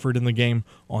he suffered in the game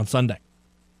on Sunday.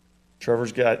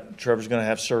 Trevor's going to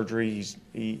have surgery.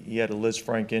 He had a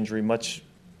Lisfranc injury, much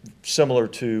similar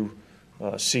to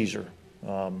Caesar.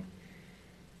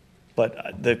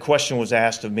 But the question was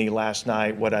asked of me last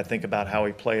night what I think about how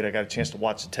he played. I got a chance to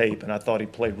watch the tape, and I thought he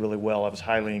played really well. I was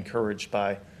highly encouraged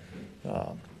by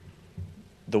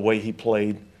the way he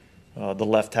played, the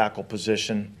left tackle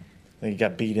position. I think he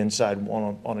got beat inside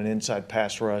on an inside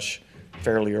pass rush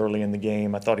fairly early in the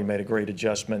game. I thought he made a great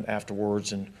adjustment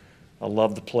afterwards, and I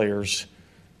love the player's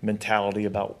mentality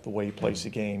about the way he plays the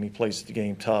game. He plays the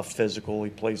game tough, physical. He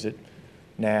plays it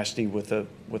nasty with a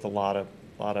lot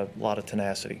of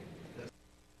tenacity.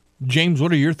 James,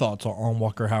 what are your thoughts on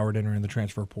Walker Howard entering the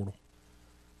transfer portal?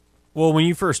 Well, when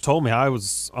you first told me, I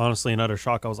was honestly in utter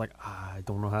shock. I was like, I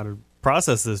don't know how to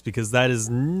process this because that is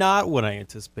not what I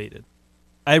anticipated.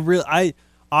 I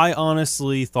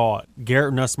honestly thought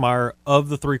Garrett Nussmeier of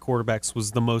the three quarterbacks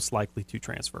was the most likely to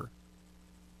transfer.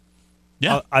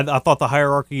 Yeah, I thought the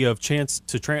hierarchy of chance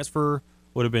to transfer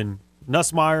would have been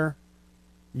Nussmeier.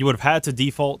 You would have had to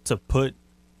default to put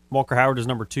Walker Howard as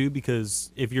number 2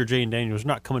 because if you're Jayden Daniels, you're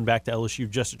not coming back to LSU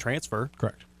just to transfer.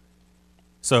 Correct.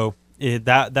 So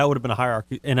that would have been a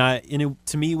hierarchy, and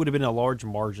to me, it would have been a large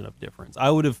margin of difference. I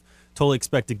would have totally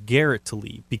expected Garrett to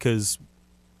leave because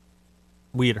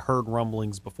we had heard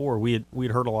rumblings before. We had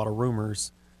heard a lot of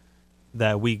rumors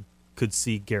that we could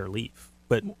see Garrett leave,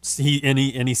 but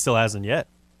he still hasn't yet.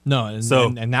 No,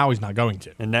 and now he's not going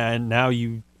to. And now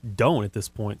you don't at this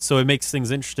point. So it makes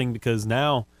things interesting because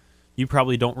now you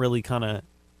probably don't really kind of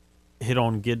hit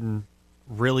on getting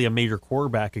really a major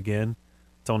quarterback again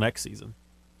till next season.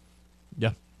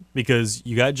 Yeah. Because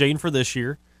you got Jaden for this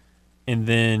year, and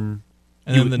then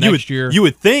the next year you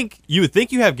would think you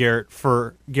have Garrett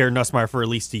Nussmeier for at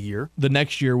least a year. The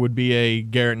next year would be a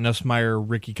Garrett Nussmeier,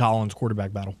 Ricky Collins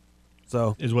quarterback battle.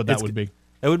 So is what that would be.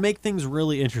 That would make things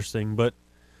really interesting. But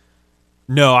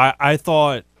no, I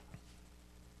thought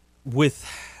with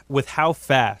how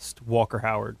fast Walker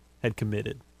Howard had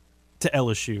committed to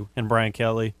LSU and Brian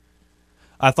Kelly,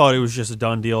 I thought it was just a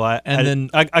done deal. I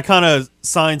kind of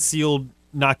signed, sealed,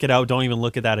 knock it out. Don't even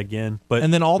look at that again. But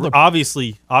and then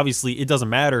obviously, it doesn't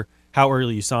matter how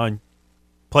early you sign.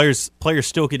 Players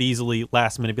still could easily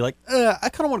last minute be like, I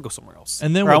kind of want to go somewhere else.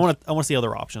 And then I want to see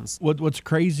other options. What's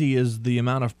crazy is the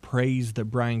amount of praise that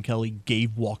Brian Kelly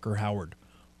gave Walker Howard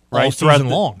all season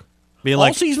long.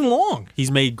 All season long. He's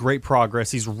made great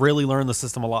progress. He's really learned the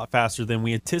system a lot faster than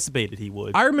we anticipated he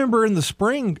would. I remember in the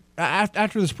spring,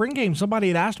 after the spring game, somebody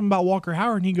had asked him about Walker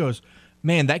Howard, and he goes,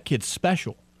 man, that kid's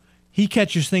special. He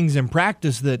catches things in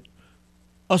practice that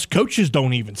us coaches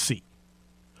don't even see.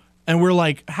 And we're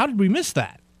like, how did we miss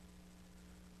that?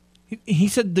 He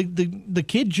said the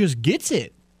kid just gets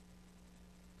it.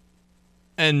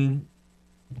 And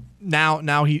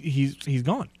now he's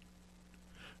gone.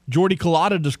 Jordy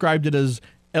Culotta described it as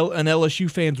an LSU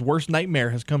fan's worst nightmare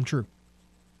has come true.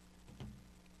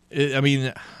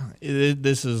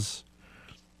 This is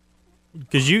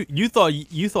because you thought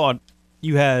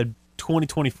you had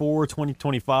 2024,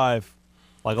 2025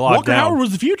 like a lot Walker down. Howard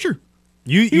was the future.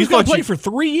 He was going to play for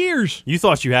 3 years. You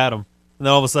thought you had him, and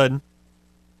then all of a sudden,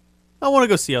 I want to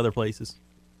go see other places.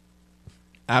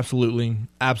 Absolutely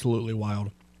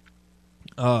wild.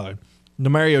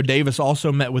 Demario Davis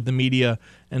also met with the media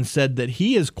and said that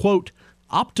he is, quote,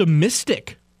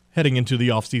 optimistic heading into the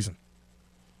offseason.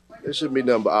 It shouldn't be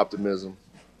nothing but optimism.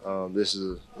 This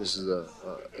is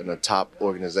in a top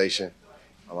organization.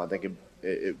 I think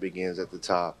it begins at the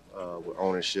top with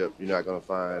ownership. You're not going to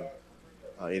find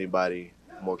anybody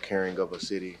more caring of a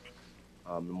city,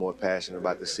 and more passionate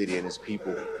about the city and its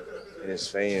people and its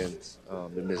fans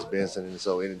than Ms. Benson. And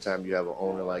so anytime you have an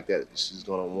owner like that, she's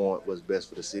going to want what's best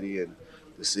for the city, and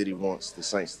the city wants the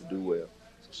Saints to do well.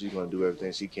 So she's going to do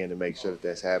everything she can to make sure that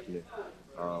that's happening.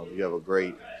 You have a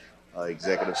great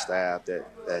executive staff that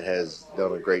has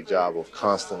done a great job of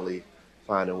constantly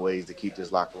finding ways to keep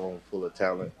this locker room full of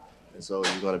talent. And so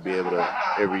you're going to be able to,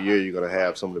 every year you're going to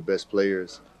have some of the best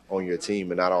players on your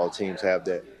team, and not all teams have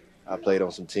that. I played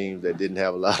on some teams that didn't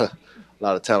have a lot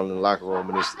of talent in the locker room,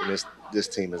 and this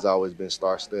team has always been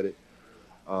star-studded.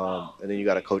 And then you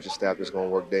got a coaching staff that's going to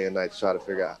work day and night to try to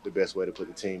figure out the best way to put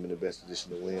the team in the best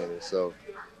position to win. And so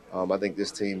I think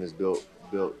this team is built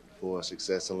for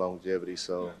success and longevity.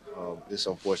 So it's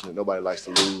unfortunate. Nobody likes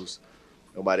to lose.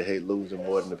 Nobody hates losing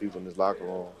more than the people in this locker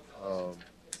room.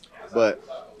 But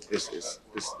it's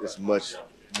much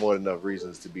more than enough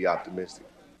reasons to be optimistic.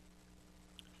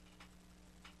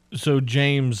 So,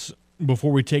 James,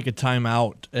 before we take a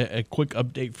timeout, a quick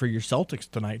update for your Celtics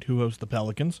tonight, who hosts the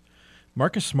Pelicans.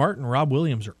 Marcus Smart and Rob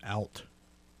Williams are out.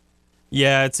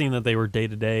 Yeah, it seemed that they were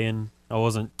day-to-day, and I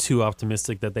wasn't too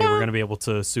optimistic that they were going to be able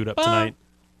to suit up tonight.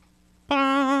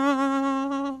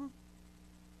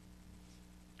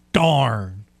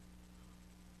 Darn.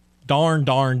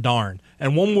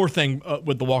 And one more thing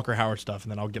with the Walker Howard stuff,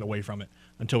 and then I'll get away from it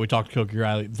until we talk to Koki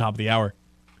Riley at the top of the hour.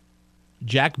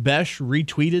 Jack Besh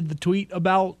retweeted the tweet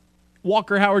about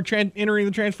Walker Howard entering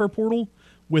the transfer portal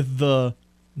with the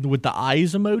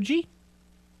eyes emoji.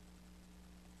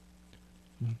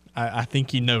 I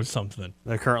think he knows something.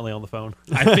 They're currently on the phone.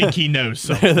 I think he knows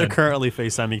something. They're currently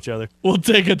FaceTime each other. We'll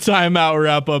take a timeout,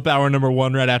 wrap up hour number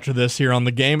 1 right after this here on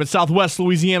The Game at Southwest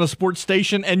Louisiana Sports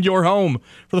Station and your home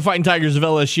for the Fighting Tigers of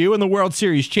LSU and the World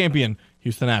Series champion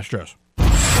Houston Astros.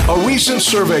 A recent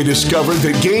survey discovered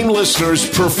that Game listeners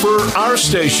prefer our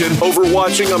station over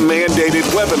watching a mandated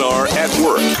webinar at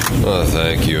work. Well,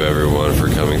 thank you, everyone, for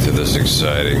coming to this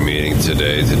exciting meeting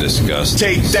today to discuss...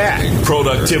 Take that,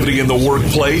 productivity in the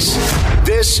workplace.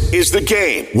 This is The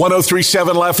Game.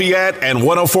 103.7 Lafayette and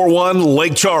 104.1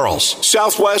 Lake Charles,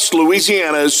 Southwest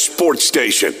Louisiana's sports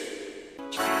station.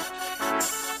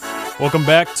 Welcome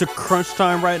back to Crunch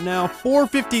Time right now,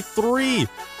 4:53.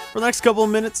 For the next couple of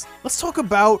minutes, let's talk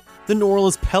about the New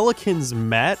Orleans Pelicans,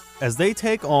 Matt, as they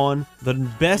take on the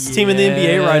best team in the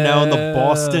NBA right now, in the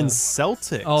Boston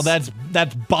Celtics. Oh, that's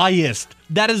biased.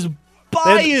 That is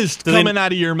biased coming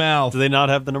out of your mouth. Do they not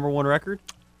have the number 1 record?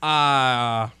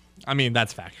 I mean,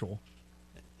 that's factual.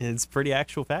 It's pretty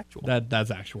actual factual.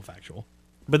 That's actual factual.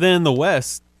 But then in the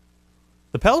West,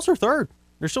 the Pels are third.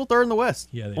 They're still third in the West.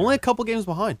 Yeah, they only are. a couple games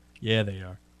behind. Yeah, they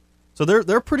are. So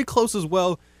they're pretty close as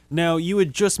well. Now, you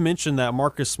had just mentioned that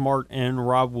Marcus Smart and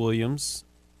Rob Williams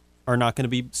are not going to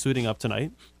be suiting up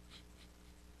tonight.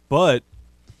 But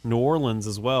New Orleans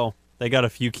as well. They got a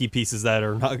few key pieces that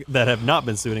have not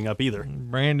been suiting up either.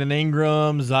 Brandon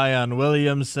Ingram, Zion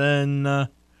Williamson.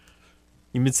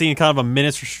 You've been seeing kind of a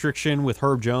minutes restriction with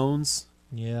Herb Jones.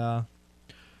 Yeah.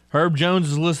 Herb Jones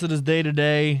is listed as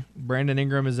day-to-day. Brandon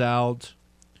Ingram is out.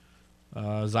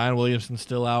 Zion Williamson's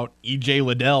still out. E.J.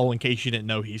 Liddell, in case you didn't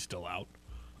know, he's still out.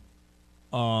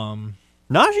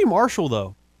 Najee Marshall,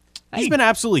 though, he's been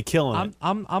absolutely killing it.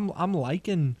 I'm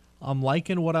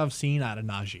liking what I've seen out of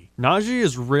Najee. Najee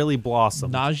has really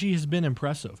blossomed. Najee has been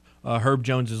impressive. Herb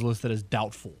Jones is listed as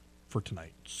doubtful for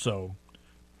tonight, so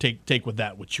take with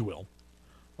that what you will.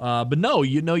 But no,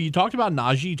 you talked about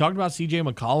Najee, you talked about C.J.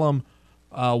 McCollum.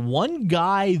 One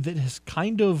guy that has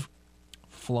kind of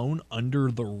flown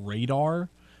under the radar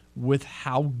with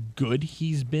how good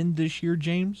he's been this year,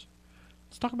 James.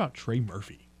 Let's talk about Trey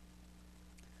Murphy.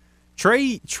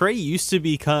 Trey used to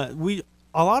be a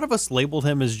lot of us labeled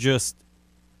him as just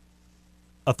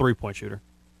a 3-point shooter.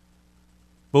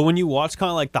 But when you watch kind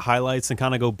of like the highlights and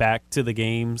kind of go back to the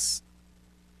games,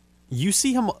 you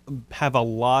see him have a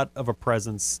lot of a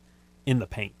presence in the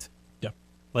paint. Yeah.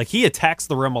 Like he attacks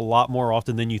the rim a lot more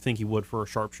often than you think he would for a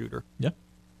sharpshooter. Yeah.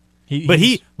 But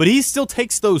he still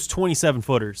takes those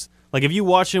 27-footers. Like if you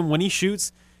watch him when he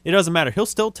shoots, it doesn't matter. He'll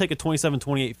still take a 27,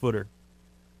 28-footer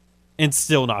and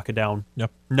still knock it down.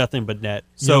 Yep. Nothing but net.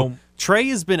 So Trey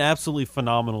has been absolutely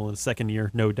phenomenal in his second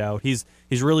year, no doubt. He's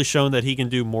really shown that he can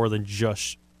do more than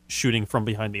just shooting from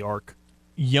behind the arc.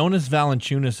 Jonas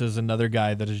Valanciunas is another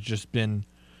guy that has just been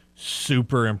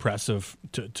super impressive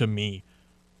to me.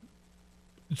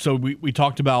 So we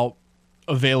talked about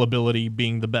availability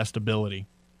being the best ability.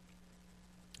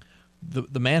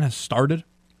 The man has started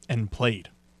and played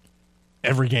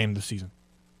every game this season.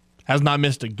 Has not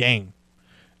missed a game.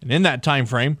 And in that time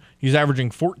frame, he's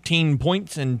averaging 14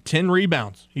 points and 10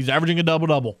 rebounds. He's averaging a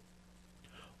double-double.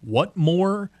 What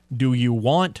more do you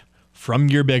want from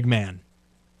your big man?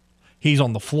 He's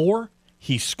on the floor.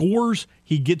 He scores.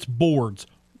 He gets boards.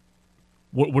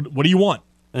 What do you want?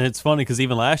 And it's funny because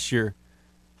even last year,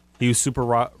 he was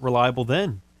super reliable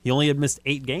then. He only had missed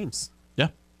 8 games. Yeah.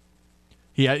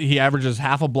 He averages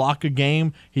half a block a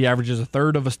game. He averages a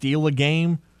third of a steal a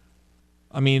game.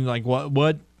 I mean, like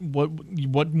what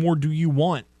more do you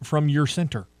want from your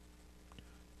center?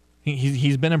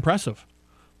 He's been impressive.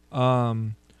 But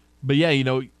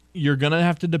yeah, you're gonna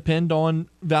have to depend on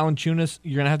Valanciunas.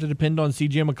 You're gonna have to depend on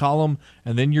C.J. McCollum,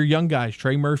 and then your young guys: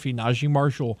 Trey Murphy, Najee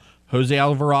Marshall, Jose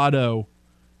Alvarado.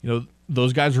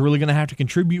 Those guys are really gonna have to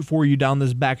contribute for you down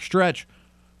this back stretch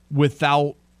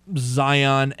without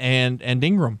Zion and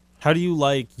Ingram. How do you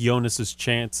like Jonas's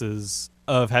chances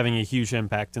of having a huge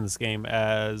impact in this game?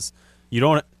 As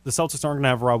the Celtics aren't going to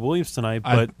have Rob Williams tonight,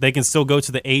 but they can still go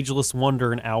to the ageless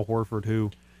wonder in Al Horford,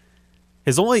 who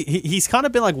he's kind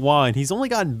of been like wine. He's only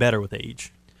gotten better with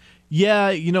age.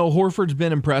 Yeah, Horford's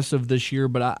been impressive this year,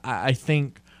 but I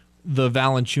think the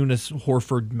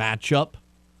Valanciunas-Horford matchup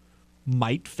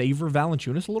might favor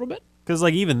Valanciunas a little bit. Because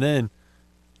even then,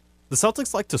 the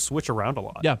Celtics like to switch around a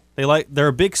lot. Yeah, they're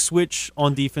a big switch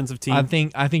on defensive team.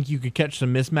 I think you could catch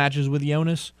some mismatches with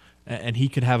Jonas, and he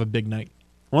could have a big night.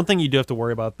 One thing you do have to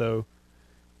worry about though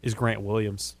is Grant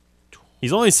Williams.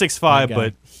 He's only 6'5",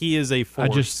 but he is a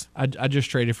force. I just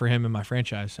traded for him in my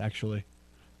franchise actually.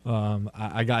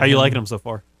 I got. How you liking him so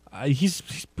far? He's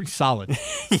pretty solid.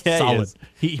 Yeah, solid.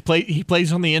 He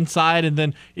plays on the inside, and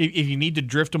then if you need to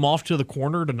drift him off to the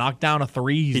corner to knock down a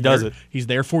three, he does it. He's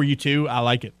there for you too. I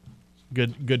like it.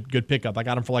 Good pickup. I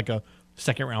got him for like a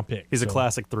second-round pick. He's a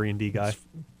classic 3-and-D guy.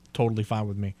 Totally fine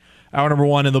with me. Hour number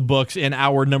 1 in the books. In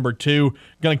hour number 2,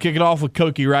 going to kick it off with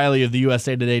Koki Riley of the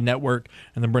USA Today Network,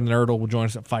 and then Brendan Ertl will join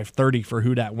us at 5:30 for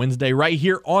Who Dat Wednesday right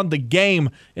here on The Game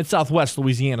in Southwest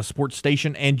Louisiana Sports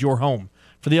Station and your home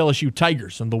for the LSU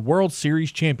Tigers and the World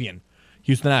Series champion,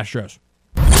 Houston Astros.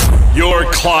 You're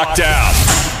clocked out.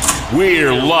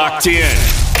 We're locked in.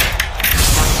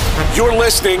 You're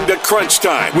listening to Crunch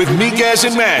Time with Miguez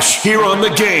and Mash here on The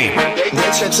Game.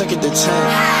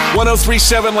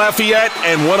 103.7 Lafayette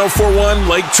and 104.1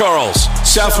 Lake Charles,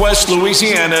 Southwest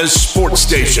Louisiana's sports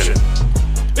station.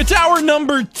 It's hour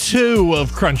number 2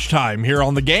 of Crunch Time here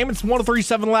on the game. It's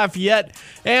 103.7 Lafayette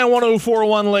and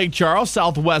 104.1 Lake Charles,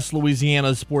 Southwest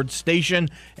Louisiana's sports station,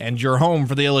 and your home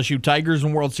for the LSU Tigers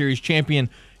and World Series champion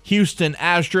Houston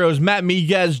Astros. Matt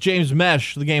Miguez, James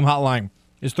Mesh. The game hotline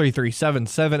is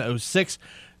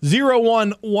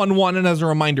 337-706-0111. And as a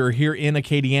reminder, here in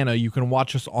Acadiana, you can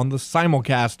watch us on the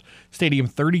simulcast, Stadium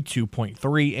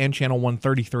 32.3 and Channel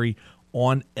 133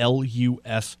 on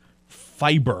LUS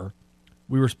Fiber.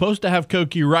 We were supposed to have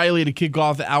Koki Riley to kick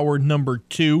off hour number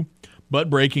 2, but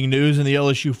breaking news in the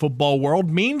LSU football world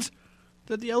means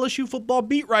that the LSU football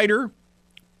beat writer a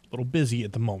little busy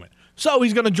at the moment. So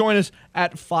he's going to join us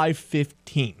at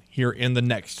 5:15 here in the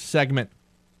next segment.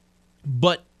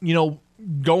 But,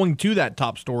 going to that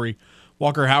top story,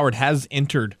 Walker Howard has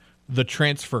entered the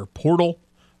transfer portal.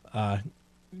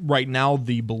 Right now,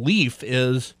 the belief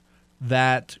is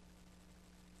that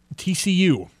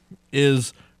TCU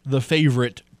is the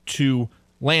favorite to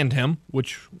land him,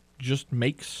 which just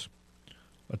makes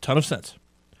a ton of sense.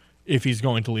 If he's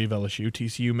going to leave LSU,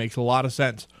 TCU makes a lot of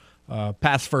sense.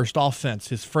 Pass first offense,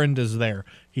 his friend is there.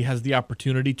 He has the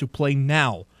opportunity to play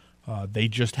now. They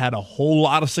just had a whole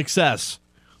lot of success.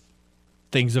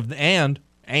 And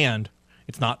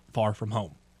it's not far from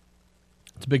home.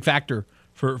 It's a big factor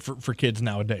for kids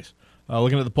nowadays.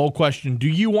 Looking at the poll question, do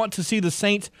you want to see the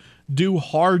Saints do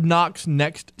Hard Knocks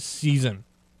next season?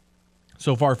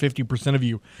 So far, 50% of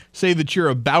you say that you're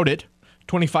about it.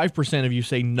 25% of you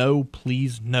say no,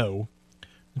 please, no.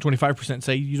 And 25%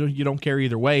 say you don't care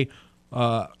either way.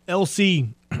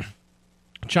 LC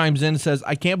chimes in and says,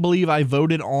 I can't believe I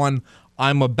voted on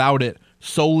I'm about it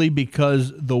solely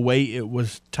because the way it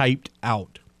was typed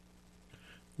out.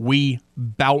 We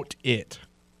bout it.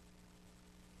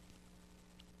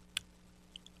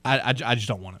 I just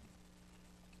don't want it.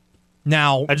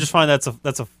 Now, I just find that's a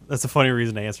funny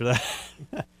reason to answer that.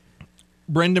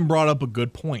 Brendan brought up a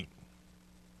good point.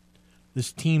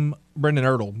 This team, Brendan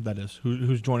Ertl, that is,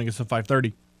 who's joining us at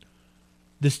 5:30.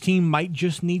 This team might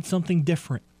just need something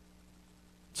different,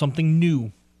 something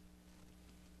new.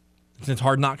 Since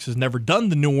Hard Knocks has never done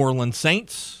the New Orleans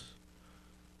Saints,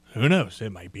 who knows?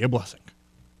 It might be a blessing.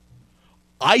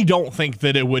 I don't think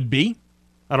that it would be.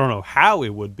 I don't know how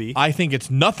it would be. I think it's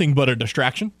nothing but a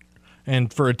distraction.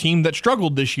 And for a team that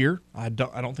struggled this year, I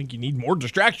don't think you need more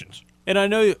distractions. And I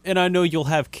know you'll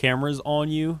have cameras on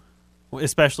you,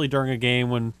 especially during a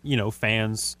game when,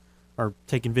 fans are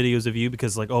taking videos of you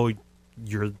because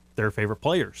you're their favorite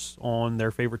players on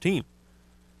their favorite team.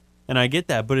 And I get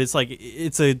that, but it's like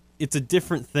it's a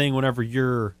different thing whenever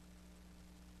you're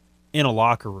in a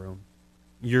locker room.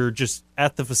 You're just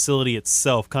at the facility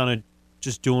itself, kind of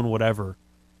just doing whatever.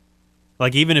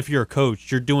 Like, even if you're a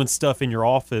coach, you're doing stuff in your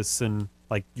office and,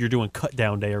 you're doing cut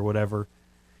down day or whatever.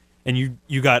 And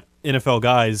you got NFL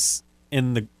guys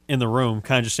in the room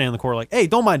kind of just standing in the corner hey,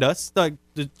 don't mind us.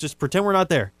 Just pretend we're not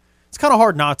there. It's kind of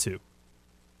hard not to.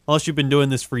 Unless you've been doing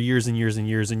this for years and years and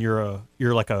years and you're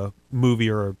like a movie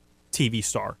or a TV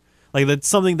star. That's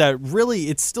something that really,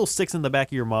 it still sticks in the back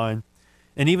of your mind.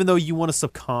 And even though you want to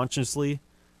subconsciously,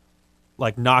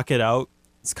 knock it out,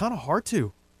 it's kind of hard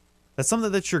to. That's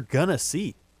something that you're going to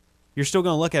see. You're still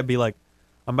going to look at and be like,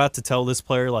 I'm about to tell this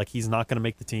player, he's not going to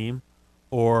make the team.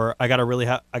 Or I got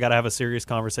to have a serious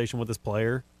conversation with this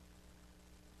player.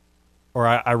 Or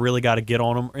I really got to get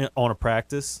on him on a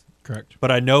practice. Correct.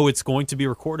 But I know it's going to be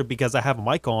recorded because I have a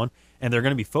mic on, and they're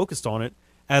going to be focused on it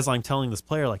as I'm telling this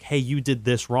player, hey, you did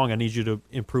this wrong. I need you to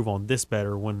improve on this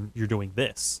better when you're doing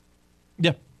this.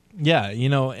 Yeah. Yeah,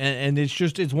 and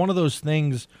it's one of those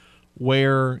things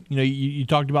where, you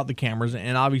talked about the cameras,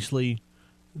 and obviously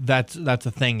that's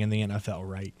a thing in the NFL,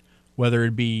 right? Whether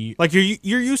it be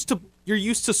you're used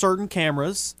to certain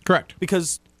cameras. Correct.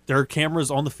 Because there are cameras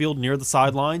on the field near the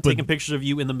sideline taking pictures of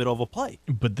you in the middle of a play.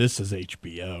 But this is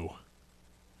HBO.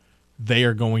 They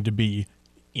are going to be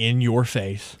in your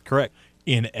face. Correct.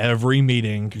 In every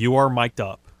meeting. You are mic'd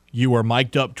up. You are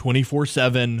mic'd up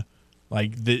 24/7.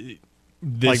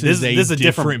 This is a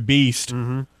different beast.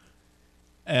 Mm-hmm.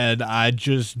 And I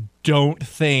just don't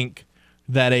think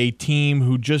that a team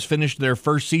who just finished their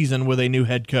first season with a new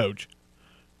head coach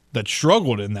that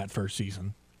struggled in that first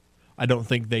season, I don't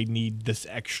think they need this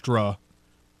extra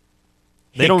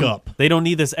hiccup. They don't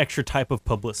need this extra type of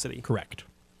publicity. Correct.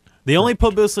 The only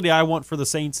publicity I want for the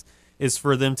Saints is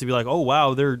for them to be like, oh,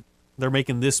 wow, they're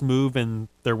making this move and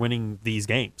they're winning these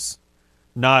games.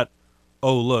 Not,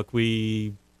 oh, look,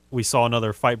 we saw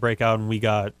another fight break out and we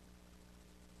got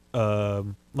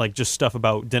just stuff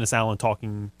about Dennis Allen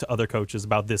talking to other coaches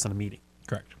about this in a meeting.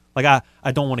 Correct. I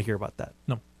don't want to hear about that.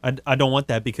 No. I don't want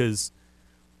that because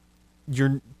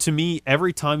to me,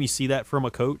 every time you see that from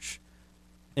a coach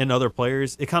and other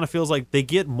players, it kind of feels like they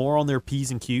get more on their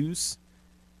P's and Q's,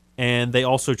 and they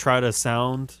also try to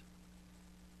sound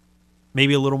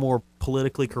maybe a little more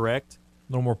politically correct.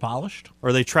 A little more polished.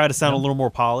 Or they try to sound a little more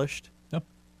polished. Yep.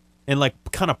 And, like,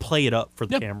 kind of play it up for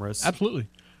the cameras. Absolutely.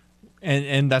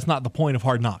 And that's not the point of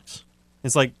Hard Knocks.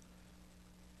 It's like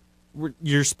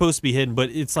you're supposed to be hidden, but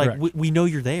it's like we know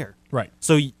you're there. Right.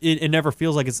 So it never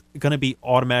feels like it's going to be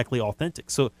automatically authentic.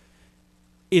 So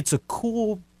it's a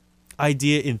cool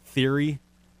idea in theory,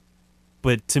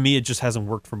 but to me it just hasn't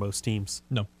worked for most teams.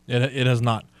 No, it has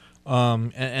not.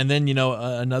 And then,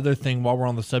 another thing while we're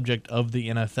on the subject of the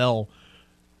NFL,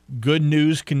 good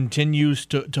news continues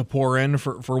to pour in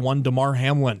for one Damar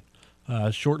Hamlin.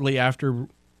 Shortly after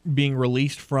being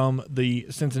released from the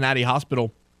Cincinnati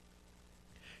hospital,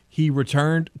 he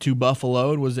returned to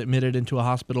Buffalo and was admitted into a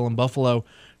hospital in Buffalo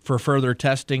for further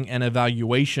testing and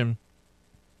evaluation.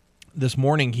 This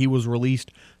morning, he was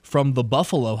released from the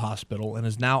Buffalo hospital and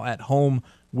is now at home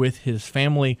with his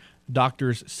family.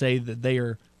 Doctors say that they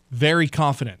are very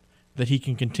confident that he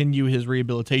can continue his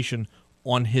rehabilitation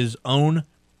on his own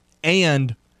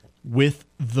and with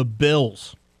the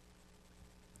Bills.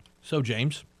 So,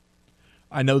 James,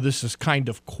 I know this is kind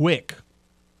of quick.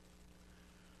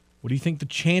 What do you think the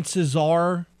chances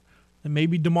are that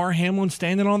maybe Damar Hamlin's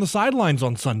standing on the sidelines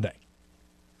on Sunday?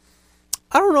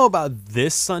 I don't know about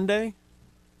this Sunday.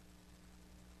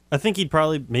 I think he'd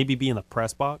probably maybe be in the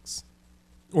press box.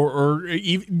 Or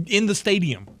even in the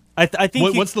stadium. I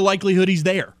think what's the likelihood he's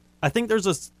there? I think there's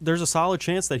a solid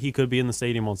chance that he could be in the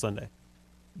stadium on Sunday.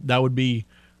 That would be.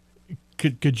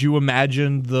 Could you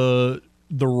imagine the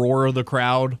roar of the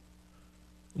crowd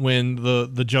when the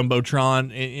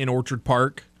Jumbotron in Orchard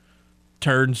Park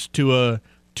turns to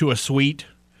a suite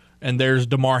and there's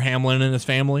Damar Hamlin and his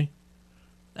family?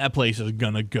 That place is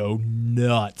gonna go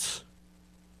nuts,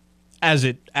 as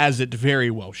it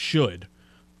very well should.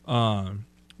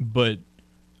 But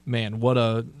man, what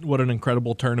an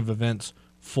incredible turn of events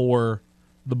for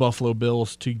the Buffalo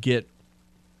Bills to get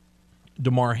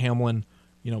Damar Hamlin,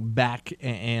 back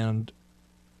and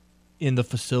in the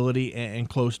facility and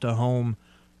close to home,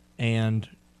 and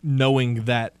knowing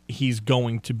that he's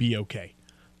going to be okay,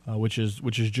 which is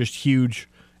just huge.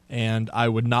 And I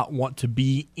would not want to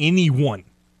be anyone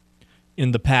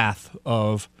in the path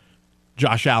of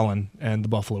Josh Allen and the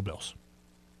Buffalo Bills.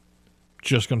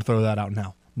 Just going to throw that out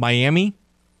now. Miami,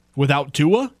 without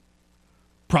Tua,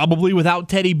 probably without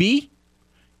Teddy B.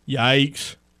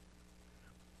 Yikes.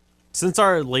 Since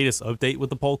our latest update with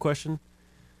the poll question,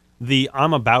 the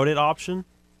I'm About It option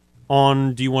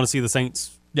on do you want to see the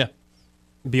Saints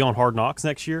be on Hard Knocks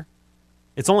next year?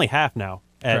 It's only half now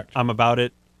at Correct. I'm About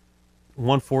It.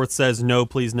 1/4 says no,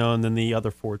 please no, and then the other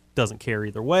 4 doesn't care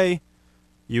either way.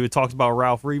 You had talked about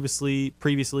Ralph previously.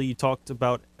 You talked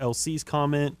about LC's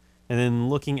comment. And then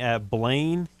looking at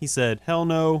Blaine, he said, hell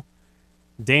no.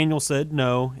 Daniel said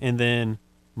no. And then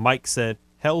Mike said,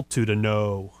 hell to the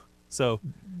no. So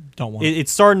don't want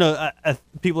it's starting to,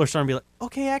 people are starting to be like,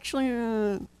 okay,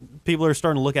 actually, people are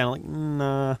starting to look at it like,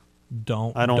 nah.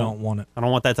 Don't want it. I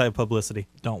don't want that type of publicity.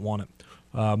 Don't want it.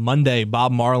 Monday,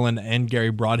 Bob Marlin and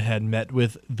Gary Broadhead met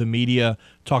with the media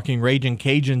talking Ragin'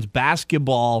 Cajuns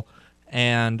basketball.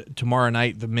 And tomorrow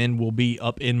night, the men will be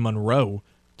up in Monroe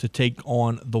to take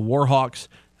on the Warhawks.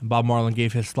 And Bob Marlin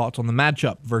gave his thoughts on the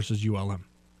matchup versus ULM.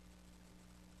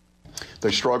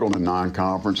 They struggled in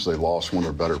non-conference. They lost one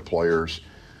of their better players,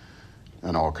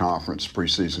 an all-conference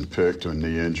preseason pick to a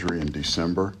knee injury in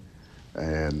December.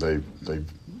 And they've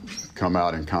come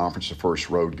out in conference. The first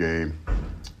road game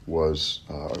was,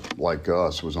 like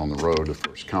us, was on the road. The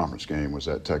first conference game was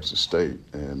at Texas State.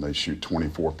 And they shoot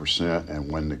 24%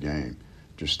 and win the game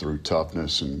just through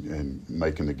toughness and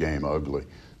making the game ugly.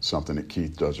 Something that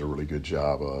Keith does a really good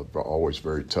job of, always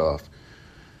very tough.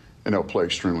 And they'll play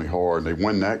extremely hard. They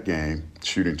win that game,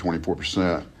 shooting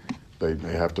 24%. They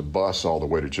have to bus all the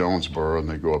way to Jonesboro, and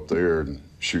they go up there and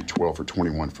shoot 12 for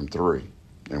 21 from 3.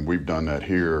 And we've done that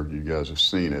here. You guys have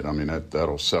seen it. I mean,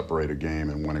 that'll separate a game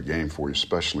and win a game for you,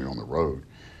 especially on the road.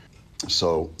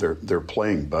 So they're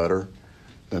playing better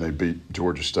than they beat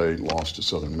Georgia State and lost to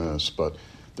Southern Miss. But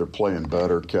they're playing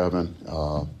better, Kevin.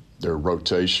 Their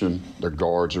rotation, their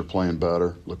guards are playing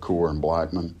better, LaCour and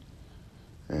Blackman.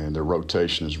 And their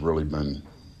rotation has really been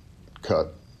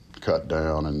cut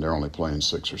down, and they're only playing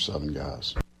 6 or 7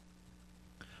 guys.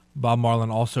 Bob Marlin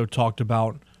also talked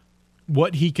about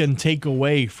what he can take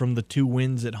away from the 2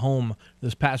 wins at home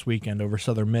this past weekend over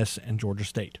Southern Miss and Georgia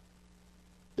State.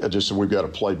 Yeah, just we've got to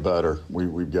play better.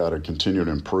 We've got to continue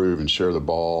to improve and share the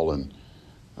ball and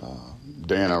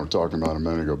Dan and I were talking about a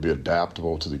minute ago, be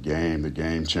adaptable to the game. The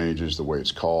game changes, the way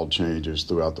it's called changes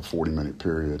throughout the 40-minute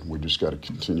period. We just got to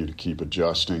continue to keep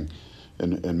adjusting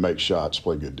and make shots,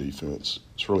 play good defense.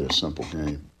 It's really a simple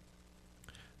game.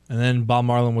 And then Bob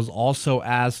Marlin was also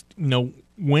asked,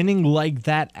 winning like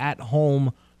that at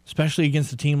home, especially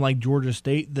against a team like Georgia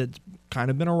State that's kind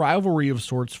of been a rivalry of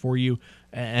sorts for you,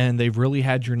 and they've really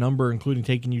had your number, including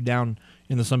taking you down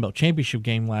in the Sun Belt Championship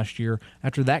game last year.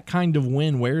 After that kind of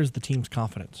win, where is the team's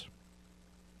confidence?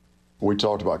 We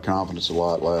talked about confidence a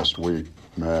lot last week,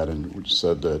 Matt, and we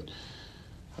said that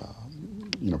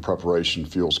preparation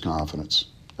fuels confidence,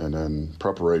 and then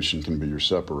preparation can be your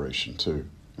separation too.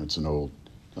 It's an old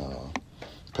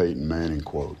Peyton Manning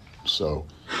quote. So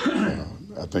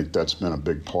I think that's been a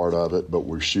big part of it, but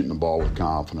we're shooting the ball with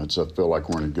confidence. I feel like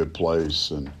we're in a good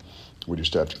place, and we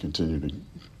just have to continue to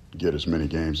get as many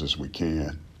games as we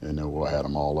can, and then we'll add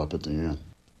them all up at the end.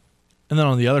 And then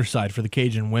on the other side, for the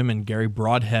Cajun women, Gary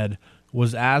Broadhead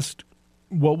was asked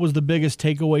what was the biggest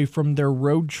takeaway from their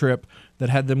road trip that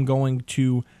had them going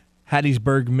to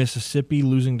Hattiesburg, Mississippi,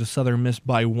 losing to Southern Miss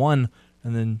by 1,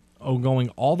 and then going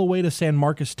all the way to San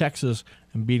Marcos, Texas,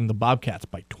 and beating the Bobcats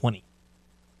by 20.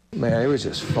 Man, it was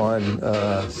just fun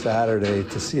Saturday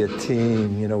to see a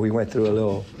team. We went through a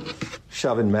little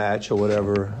shoving match or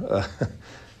whatever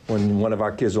when one of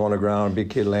our kids was on the ground, a big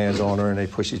kid lands on her, and they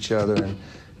push each other. And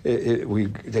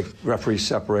the referees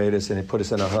separate us, and they put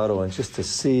us in a huddle. And just to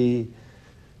see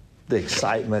the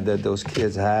excitement that those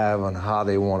kids have on how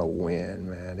they want to win,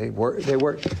 man. They work,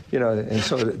 and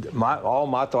so all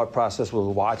my thought process was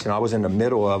watching. I was in the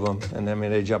middle of them, and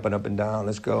they're jumping up and down.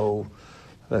 Let's go.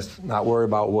 Let's not worry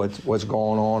about what's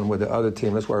going on with the other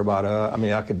team. Let's worry about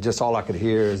all I could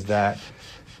hear is that.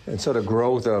 And so the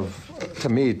growth to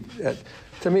me,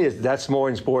 that's more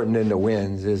important than the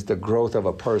wins, is the growth of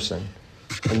a person.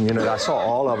 And, I saw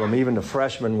all of them. Even the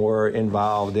freshmen were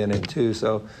involved in it, too.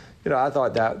 So, I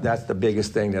thought that's the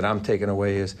biggest thing that I'm taking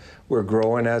away is we're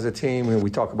growing as a team. We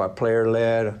talk about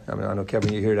player-led. I know,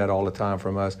 Kevin, you hear that all the time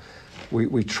from us.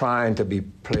 We trying to be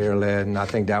player-led, and I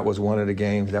think that was one of the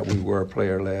games that we were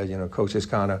player-led. Coaches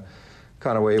kind of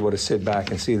were able to sit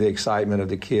back and see the excitement of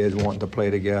the kids wanting to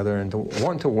play together and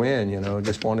wanting to win.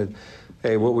 Just wanted,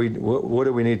 hey, what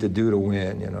do we need to do to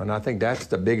win? And I think that's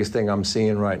the biggest thing I'm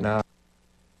seeing right now.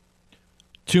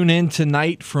 Tune in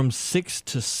tonight from 6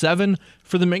 to 7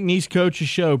 for the McNeese Coaches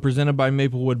Show, presented by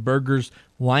Maplewood Burgers,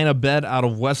 Line a Bet out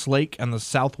of Westlake and the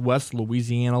Southwest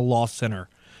Louisiana Law Center.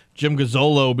 Jim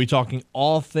Gazzolo will be talking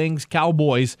all things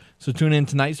Cowboys, so tune in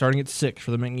tonight starting at 6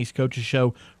 for the McNeese Coaches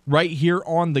Show right here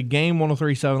on The Game,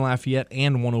 103.7 Lafayette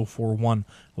and 104.1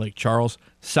 Lake Charles,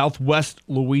 Southwest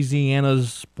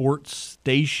Louisiana's sports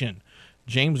station.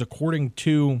 James, according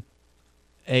to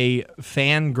a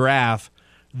fan graph,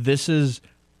 this is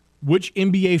which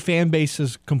NBA fan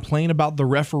bases complain about the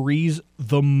referees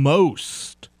the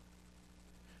most.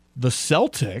 The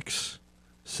Celtics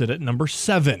sit at number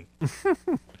 7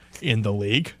 in the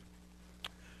league.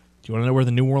 Do you want to know where the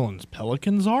New Orleans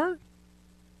Pelicans are?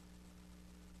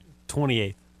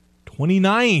 28th.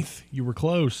 29th. You were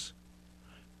close.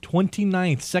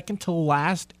 29th, second to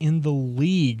last in the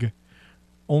league.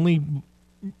 Only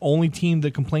team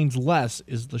that complains less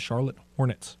is the Charlotte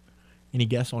Hornets. Any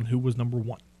guess on who was number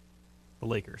 1? The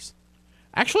Lakers.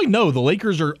 Actually, no. The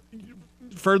Lakers are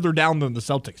further down than the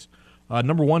Celtics.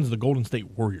 Number 1 is the Golden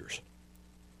State Warriors.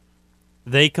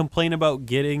 They complain about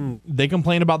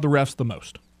the refs the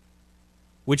most.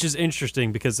 Which is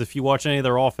interesting because if you watch any of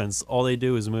their offense, all they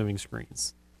do is moving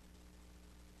screens.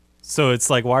 So it's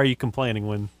like, why are you complaining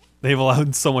when they've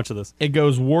allowed so much of this? It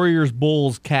goes Warriors,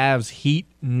 Bulls, Cavs, Heat,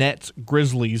 Nets,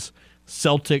 Grizzlies,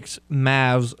 Celtics,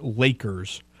 Mavs,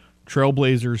 Lakers,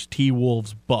 Trailblazers,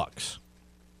 T-Wolves, Bucks.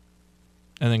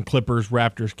 And then Clippers,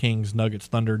 Raptors, Kings, Nuggets,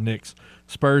 Thunder, Knicks,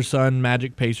 Spurs, Sun,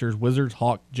 Magic, Pacers, Wizards,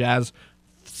 Hawks, Jazz,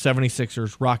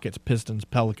 76ers, Rockets, Pistons,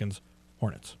 Pelicans,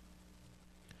 Hornets.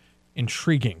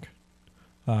 Intriguing.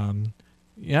 The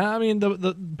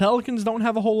Pelicans don't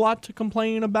have a whole lot to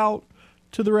complain about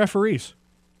to the referees,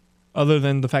 other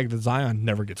than the fact that Zion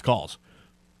never gets calls.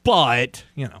 But,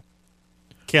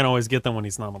 can't always get them when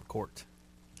he's not on the court.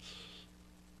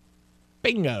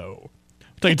 Bingo.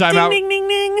 Take a time out. Ding, ding,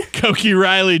 ding, ding. Koki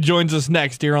Riley joins us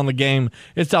next here on The Game.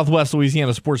 It's Southwest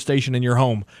Louisiana Sports Station in your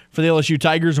home for the LSU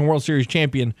Tigers and World Series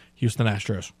champion Houston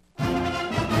Astros.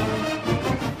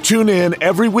 Tune in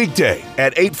every weekday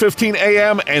at 8:15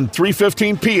 a.m. and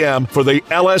 3:15 p.m. for the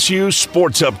LSU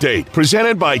Sports Update,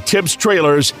 presented by Tibbs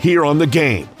Trailers here on The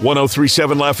Game.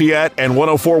 103.7 Lafayette and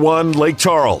 104.1 Lake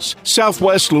Charles,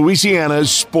 Southwest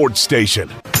Louisiana's sports station.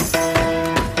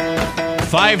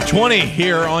 5:20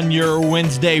 here on your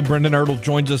Wednesday. Brendan Ertl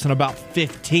joins us in about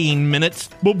 15 minutes.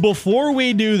 But before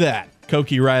we do that,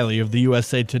 Koki Riley of the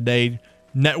USA Today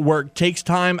Network takes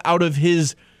time out of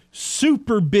his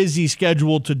super busy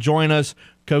schedule to join us.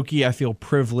 Koki, I feel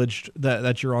privileged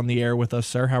that you're on the air with us,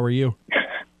 sir. How are you?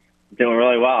 Doing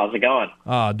really well. How's it going?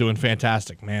 Doing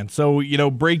fantastic, man. So,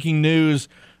 breaking news,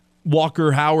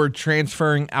 Walker Howard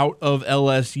transferring out of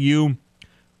LSU.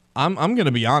 I'm going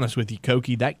to be honest with you,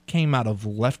 Koki. That came out of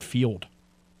left field.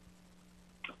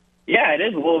 Yeah, it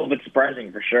is a little bit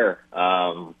surprising for sure.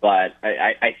 But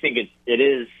I think it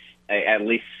is at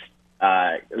least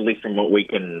from what we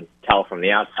can tell from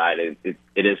the outside, it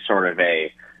is sort of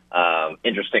a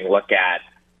interesting look at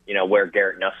where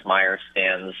Garrett Nussmeier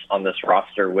stands on this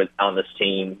roster on this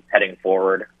team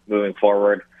moving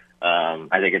forward.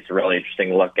 I think it's a really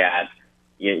interesting look at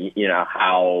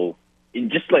how.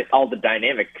 Just like all the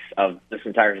dynamics of this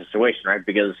entire situation, right?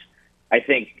 Because I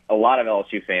think a lot of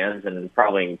LSU fans, and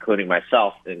probably including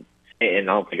myself, and I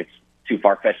don't think it's too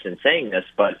far-fetched in saying this,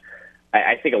 but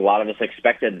I think a lot of us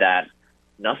expected that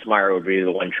Nussmeier would be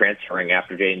the one transferring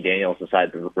after Jaden Daniels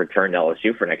decided to return to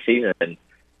LSU for next season. And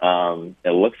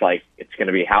it looks like it's going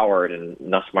to be Howard, and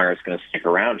Nussmeier is going to stick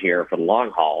around here for the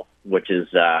long haul, which is,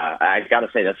 I got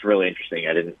to say, that's really interesting.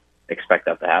 I didn't expect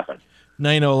that to happen.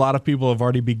 Now, a lot of people have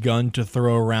already begun to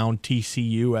throw around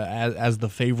TCU as the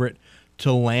favorite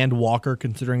to land Walker,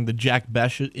 considering the Jack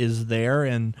Bech is there,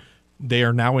 and they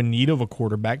are now in need of a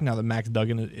quarterback now that Max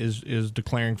Duggan is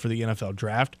declaring for the NFL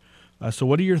draft. So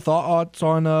what are your thoughts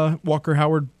on Walker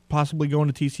Howard possibly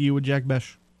going to TCU with Jack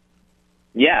Bech?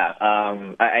 Yeah,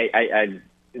 I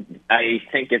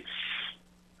think it's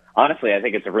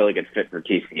a really good fit for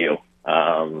TCU.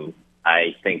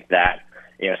 I think that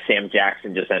Sam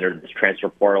Jackson just entered this transfer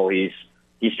portal. He's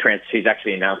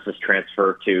actually announced his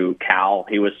transfer to Cal.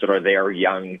 He was sort of their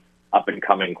young up and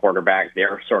coming quarterback.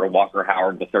 They're sort of Walker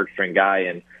Howard, the third string guy,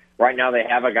 and right now they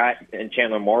have a guy in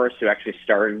Chandler Morris who actually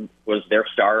was their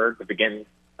starter to begin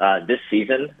this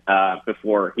season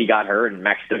before he got hurt and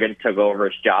Max Duggan took over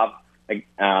his job and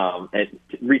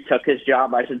retook his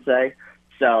job, I should say.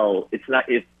 So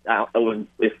when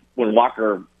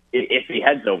Walker, if he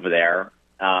heads over there,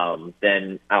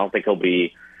 then I don't think he'll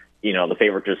be, the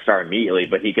favorite to start immediately,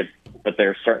 but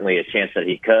there's certainly a chance that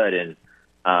he could. And,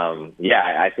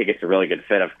 I think it's a really good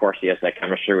fit. Of course, he has that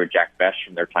chemistry with Jack Bech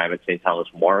from their time at St. Thomas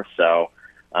More. So,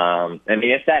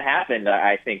 if that happened,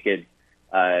 I think it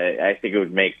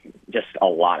would make just a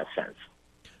lot of sense.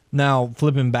 Now,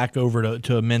 flipping back over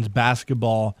to men's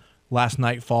basketball, last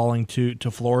night falling to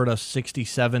Florida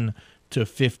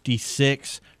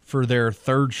 67-56 for their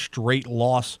third straight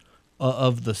loss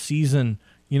of the season.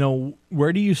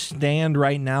 Where do you stand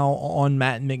right now on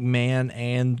Matt McMahon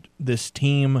and this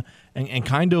team, and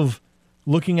kind of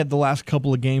looking at the last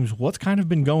couple of games, what's kind of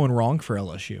been going wrong for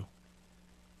LSU?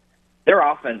 Their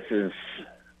offense is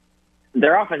a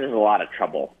lot of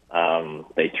trouble.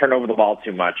 They turn over the ball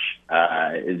too much.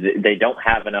 They don't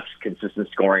have enough consistent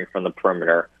scoring from the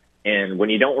perimeter, and when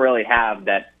you don't really have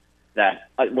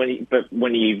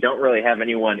when you don't really have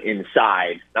anyone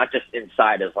inside, not just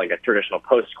inside as like a traditional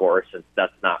post scorer, since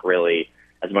that's not really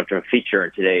as much of a feature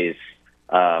in today's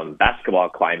basketball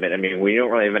climate. I mean, we don't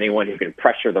really have anyone who can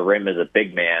pressure the rim as a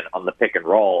big man on the pick and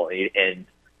roll, and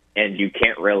you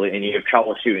can't really, and you have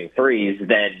trouble shooting threes.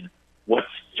 Then what's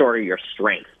sort of your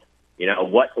strength?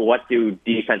 What do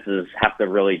defenses have to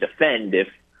really defend if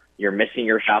you're missing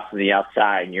your shots on the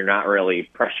outside and you're not really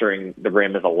pressuring the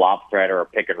rim as a lob threat or a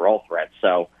pick and roll threat?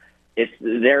 So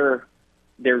they're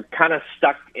kind of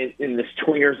stuck in this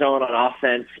tweener zone on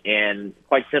offense, and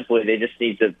quite simply, they just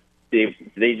need to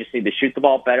shoot the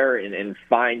ball better and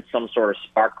find some sort of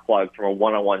spark plug from a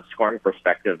one-on-one scoring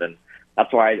perspective. And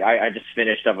that's why I just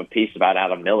finished up a piece about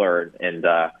Adam Miller, and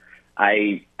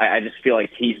I just feel like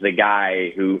he's the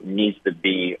guy who needs to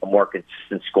be a more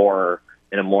consistent scorer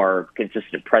and a more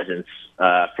consistent presence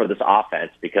for this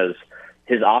offense, because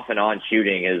his off and on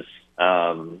shooting is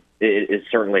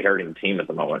certainly hurting the team at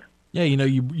the moment. Yeah,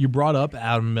 you brought up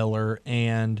Adam Miller,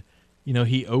 and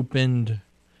he opened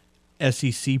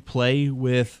SEC play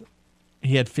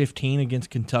he had 15 against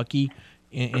Kentucky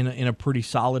in a pretty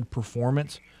solid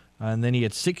performance, and then he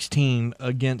had 16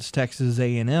 against Texas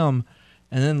A&M, and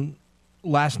then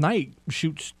last night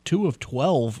shoots 2 of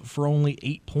 12 for only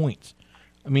 8 points.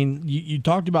 I mean, you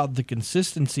talked about the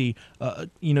consistency.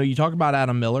 You talk about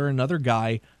Adam Miller, another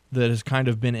guy that has kind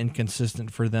of been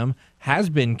inconsistent for them,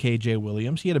 has been KJ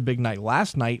Williams. He had a big night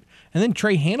last night. And then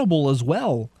Trey Hannibal as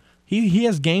well. He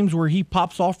has games where he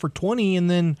pops off for 20, and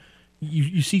then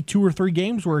you see 2 or 3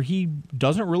 games where he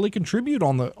doesn't really contribute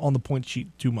on the point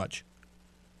sheet too much.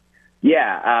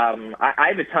 Yeah, I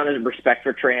have a ton of respect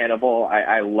for Trey Hannibal.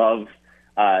 I love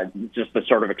just the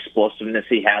sort of explosiveness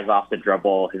he has off the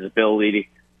dribble, his ability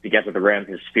to get to the rim,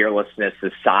 his fearlessness,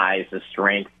 his size, his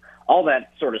strength, all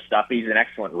that sort of stuff. He's an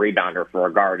excellent rebounder for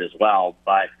a guard as well,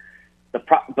 but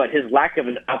his lack of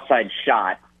an outside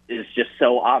shot is just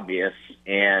so obvious,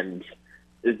 and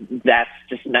that's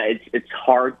just not, it's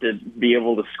hard to be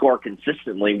able to score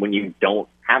consistently when you don't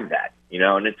have that,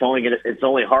 and it's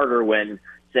only harder when,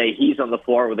 say, he's on the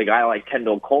floor with a guy like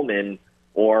Kendall Coleman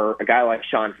or a guy like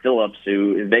Sean Phillips,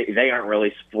 who they aren't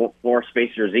really floor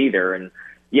spacers either. And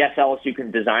yes, LSU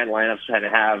can design lineups trying to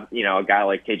have, a guy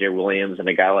like KJ Williams and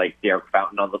a guy like Derek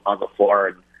Fountain on the floor,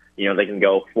 and they can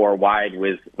go 4 wide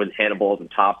with Hannibal at the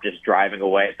top just driving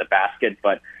away at the basket.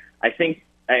 But I think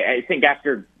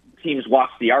after teams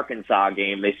watched the Arkansas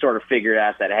game, they sort of figured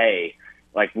out that, hey,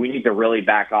 like, we need to really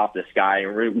back off this guy,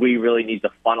 and we really need to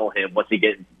funnel him once he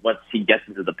gets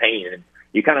into the paint. And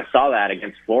you kind of saw that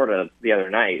against Florida the other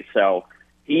night. So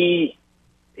each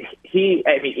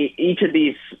of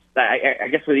these, I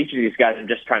guess with each of these guys, I'm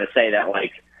just trying to say that,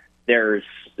 like, there's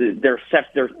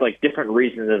like different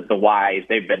reasons as to why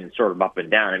they've been sort of up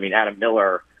and down. I mean, Adam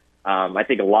Miller, I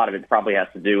think a lot of it probably has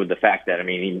to do with the fact that,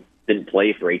 he didn't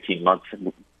play for 18 months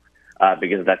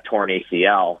because of that torn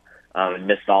ACL and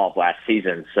missed all of last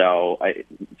season. So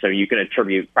you can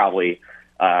attribute probably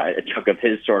a chunk of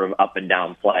his sort of up and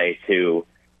down play to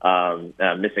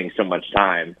missing so much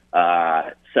time.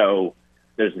 So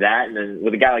there's that. And then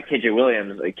with a guy like KJ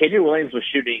Williams was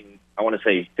shooting, I want to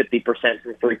say 50%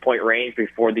 from 3-point range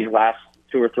before these last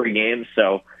 2 or 3 games.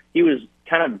 So he was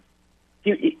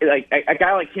like a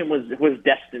guy like him was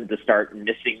destined to start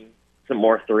missing some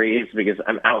more threes, because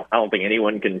I don't think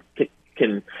anyone can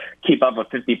keep up a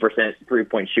 50%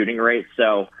 3-point shooting rate.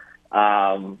 So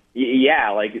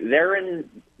like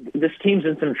this team's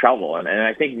in some trouble, and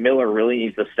I think Miller really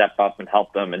needs to step up and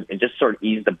help them and just sort of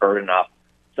ease the burden off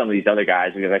some of these other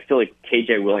guys, because I feel like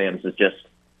KJ Williams is just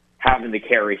having to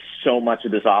carry so much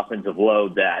of this offensive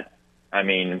load that,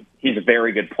 he's a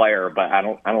very good player, but I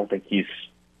don't think he's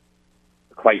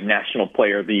quite National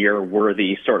Player of the Year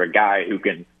worthy sort of guy who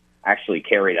can actually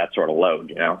carry that sort of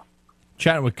load,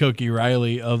 Chatting with Koki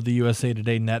Riley of the USA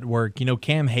Today Network.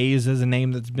 Cam Hayes is a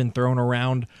name that's been thrown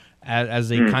around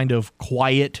as a kind of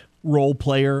quiet role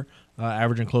player,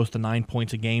 averaging close to 9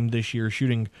 points a game this year,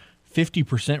 shooting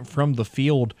 50% from the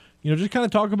field. Just kind of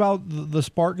talk about the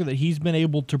spark that he's been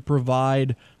able to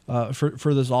provide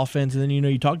for this offense. And then,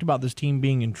 you talked about this team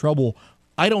being in trouble.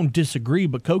 I don't disagree,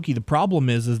 but Koki, the problem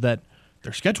is that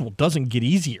their schedule doesn't get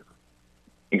easier.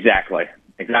 Exactly.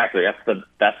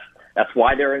 That's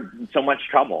why they're in so much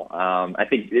trouble. I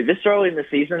think this early in the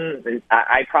season,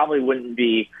 I probably wouldn't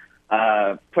be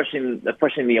pushing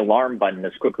the alarm button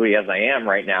as quickly as I am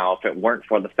right now if it weren't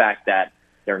for the fact that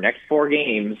their next 4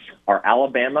 games are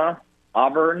Alabama,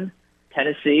 Auburn,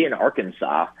 Tennessee, and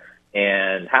Arkansas,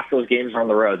 and half those games are on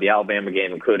the road. The Alabama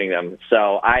game including them.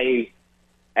 So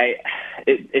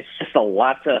it's just a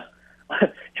lot to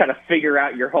trying to figure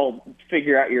out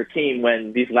your team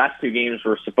when these last 2 games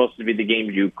were supposed to be the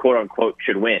games you quote unquote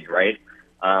should win, right?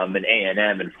 And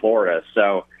A&M and Florida.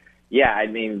 So yeah,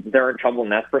 they're in trouble in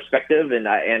that perspective, and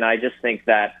I just think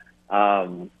that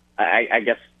I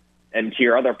guess, and to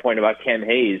your other point about Cam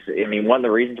Hayes, one of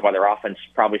the reasons why their offense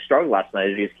probably struggled last night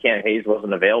is because Cam Hayes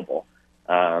wasn't available.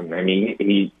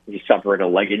 He suffered a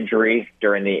leg injury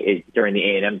during the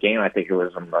A&M game. I think it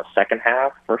was in the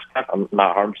first half. I'm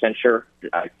not 100% sure.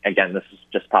 Again, this is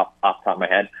just off the top of my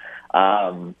head.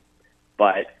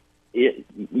 But he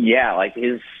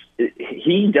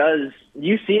does.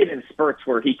 You see it in spurts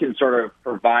where he can sort of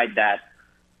provide that,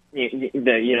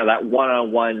 that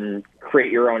one-on-one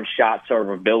create your own shot sort of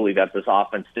ability that this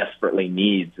offense desperately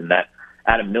needs, and that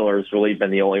Adam Miller has really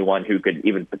been the only one who could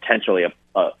even potentially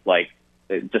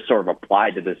just sort of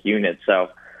apply to this unit. So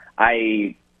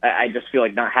I just feel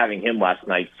like not having him last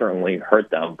night certainly hurt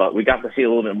them. But we got to see a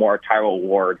little bit more Tyrell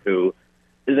Ward, who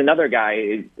is another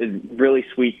guy, is really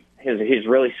sweet. His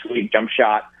really sweet jump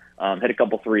shot, hit a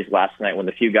couple threes last night when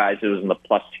the few guys it was in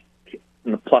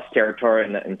the plus territory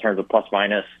in terms of plus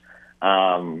minus.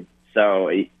 So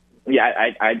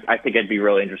yeah, I think I'd be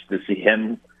really interested to see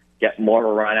him get more of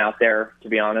a run out there, to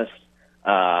be honest.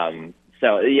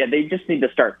 So yeah, they just need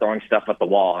to start throwing stuff at the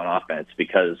wall on offense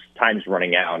because time's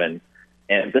running out, and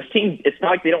this team, it's not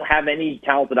like they don't have any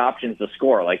talented options to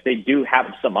score. Like, they do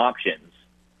have some options.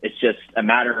 It's just a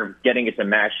matter of getting it to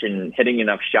mesh and hitting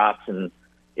enough shots and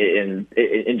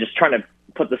just trying to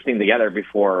put this thing together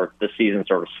before the season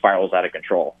sort of spirals out of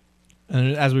control.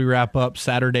 And as we wrap up,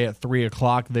 Saturday at 3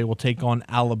 o'clock, they will take on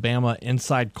Alabama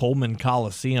inside Coleman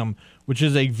Coliseum, which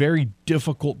is a very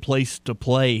difficult place to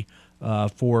play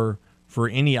for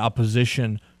any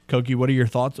opposition. Koki, what are your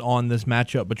thoughts on this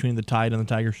matchup between the Tide and the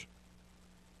Tigers?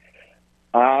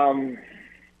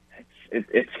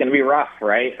 It's going to be rough,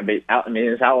 right? I mean,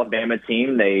 this Alabama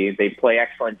team, they play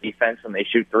excellent defense and they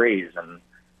shoot threes, and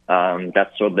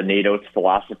that's sort of the NATO's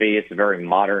philosophy. It's a very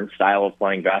modern style of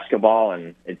playing basketball,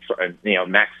 and it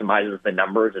maximizes the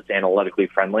numbers. It's analytically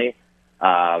friendly,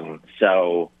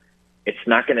 so it's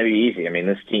not going to be easy. I mean,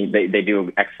 this team they do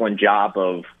an excellent job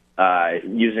of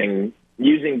using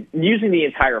the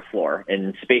entire floor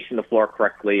and spacing the floor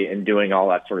correctly and doing all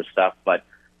that sort of stuff. But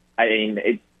I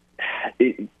mean,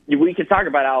 we can talk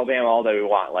about Alabama all that we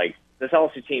want. Like, this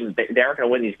LSU team, they aren't going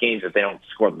to win these games if they don't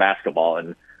score the basketball.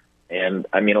 And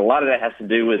I mean, a lot of that has to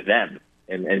do with them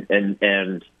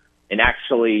and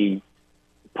actually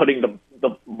putting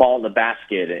the ball in the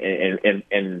basket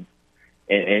and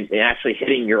actually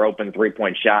hitting your open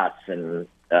 3-point shots and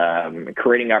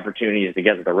creating opportunities to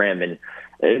get to the rim. And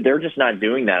they're just not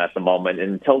doing that at the moment.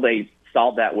 And until they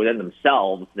solve that within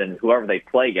themselves, then whoever they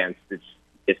play against,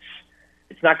 it's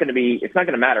not going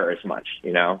to matter as much,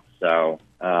 you know? So,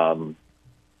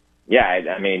 yeah,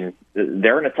 I mean,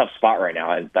 they're in a tough spot right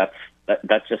now.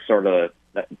 That's just sort of,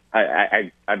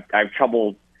 I have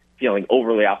trouble feeling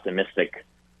overly optimistic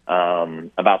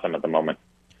about them at the moment.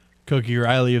 Koki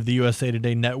Riley of the USA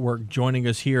Today Network joining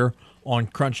us here on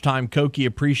Crunch Time. Koki,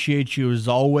 appreciate you as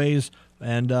always,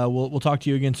 and we'll talk to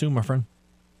you again soon, my friend.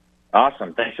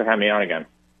 Awesome. Thanks for having me on again.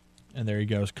 And there he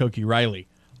goes, Koki Riley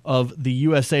of the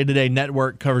USA Today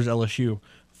Network, covers LSU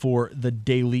for the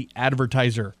Daily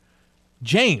Advertiser.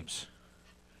 James,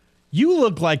 you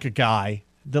look like a guy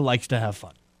that likes to have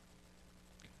fun.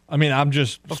 I mean, I'm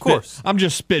just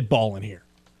spitballing here.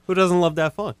 Who doesn't love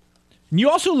that fun? And you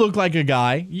also look like a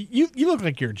guy. You look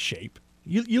like you're in shape.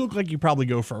 You look like you probably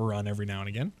go for a run every now and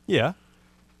again. Yeah,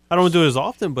 I don't do it as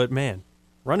often, but man,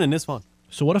 running is fun.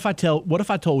 So what if I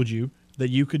told you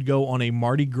that you could go on a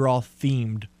Mardi Gras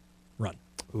themed run?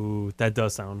 Ooh, that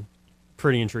does sound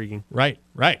pretty intriguing. Right.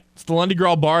 It's the Lundy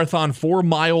Gras Bar-a-thon, 4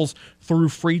 miles through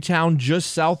Freetown,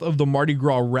 just south of the Mardi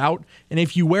Gras route. And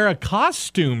if you wear a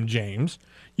costume, James,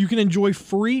 you can enjoy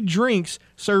free drinks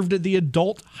served at the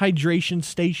adult hydration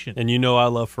station. And you know I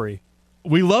love free.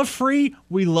 We love free.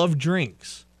 We love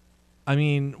drinks. I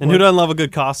mean, and who doesn't love a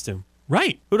good costume?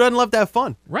 Right. Who doesn't love that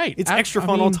fun? Right. It's extra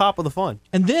fun on top of the fun.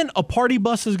 And then a party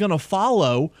bus is going to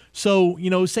follow. So,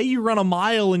 say you run a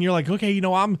mile and you're like, okay,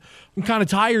 I'm kind of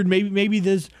tired. Maybe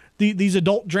these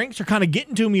adult drinks are kind of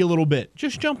getting to me a little bit.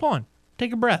 Just jump on.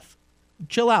 Take a breath.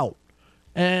 Chill out.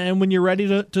 And when you're ready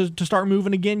to start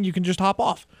moving again, you can just hop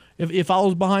off. It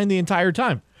follows behind the entire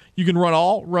time. You can run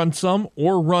all, run some,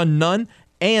 or run none.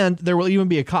 And there will even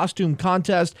be a costume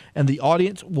contest, and the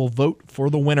audience will vote for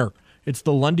the winner. It's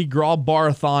the Lundy Gras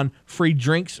Bar-a-thon, free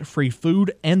drinks, free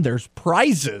food, and there's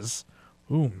prizes.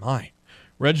 Ooh, my.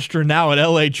 Register now at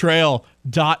latrail.org.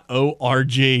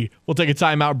 We'll take a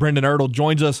timeout. Brendan Ertl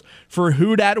joins us for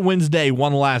Who Dat Wednesday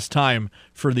one last time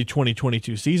for the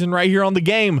 2022 season right here on The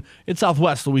Game. It's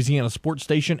Southwest Louisiana Sports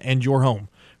Station and your home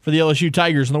for the LSU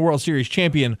Tigers and the World Series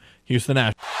champion, Houston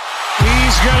Astros.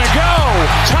 He's going to go.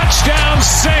 Touchdown,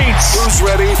 Saints. Who's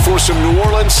ready for some New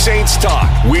Orleans Saints talk?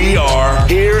 We are.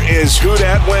 Here is Who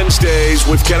Dat Wednesdays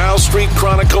with Canal Street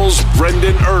Chronicles'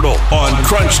 Brendan Ertl on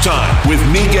Crunch Time with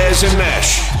Miguez and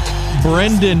Mesh.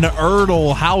 Brendan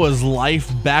Ertl, how is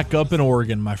life back up in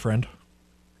Oregon, my friend?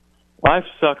 Life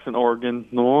sucks in Oregon.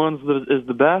 New Orleans is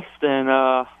the best,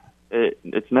 and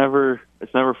it's never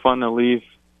fun to leave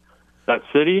that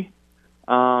city.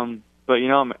 But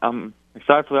I'm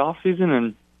excited for the off season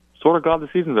and sort of glad the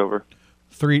season's over.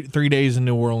 3 days in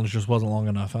New Orleans just wasn't long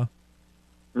enough, huh?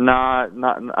 Not.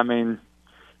 I mean,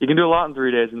 you can do a lot in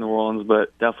 3 days in New Orleans,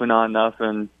 but definitely not enough.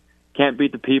 And can't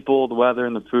beat the people, the weather,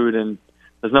 and the food. And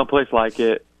there's no place like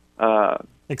it.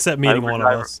 Except meeting one of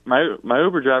us. My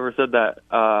Uber driver said that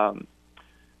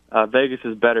Vegas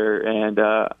is better, and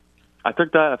I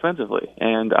took that offensively.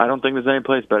 And I don't think there's any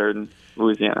place better than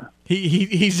Louisiana.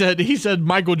 He said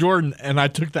Michael Jordan, and I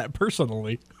took that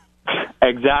personally.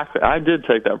 Exactly, I did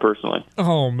take that personally.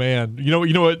 Oh man, you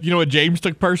know what James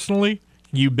took personally?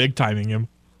 You big timing him.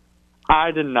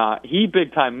 I did not. He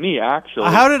big timed me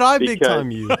actually. How did I big time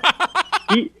you?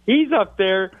 He's up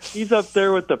there. He's up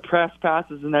there with the press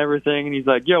passes and everything, and he's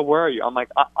like, "Yo, where are you?" I'm like,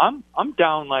 "I'm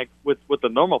down like with the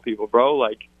normal people, bro.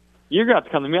 Like, you're gonna have to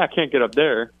come to me. I can't get up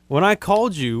there." When I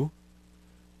called you,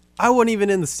 I wasn't even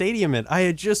in the stadium yet. I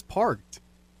had just parked.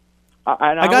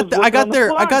 I got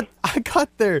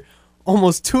there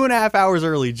almost 2.5 hours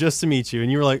early just to meet you,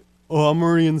 and you were like, "Oh, I'm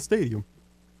already in the stadium.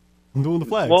 I'm doing the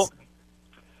flags." Well,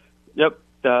 yep,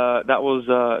 that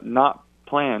was not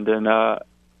planned, and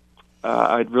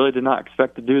I really did not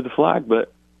expect to do the flag,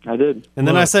 but I did. And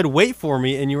then I said, "Wait for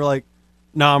me," and you were like,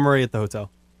 "No, I'm already at the hotel."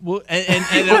 Well,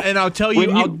 and I'll tell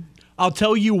you, I'll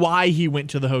tell you why he went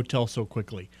to the hotel so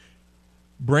quickly.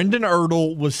 Brendan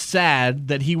Ertl was sad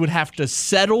that he would have to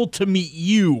settle to meet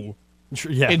you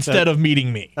instead of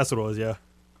meeting me. That's what it was, yeah.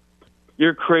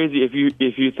 You're crazy if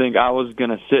you think I was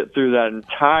going to sit through that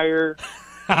entire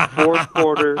fourth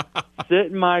quarter, sit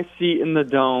in my seat in the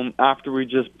dome after we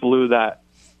just blew that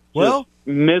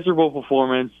miserable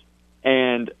performance,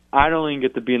 and I don't even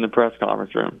get to be in the press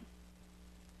conference room.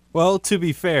 Well, to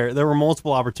be fair, there were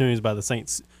multiple opportunities by the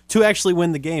Saints to actually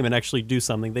win the game and actually do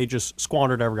something. They just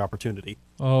squandered every opportunity.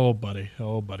 Oh, buddy.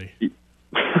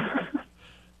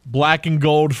 Black and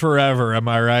gold forever, am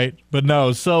I right? But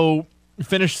no, so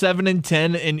finished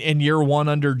 7-10 in year one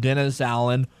under Dennis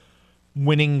Allen,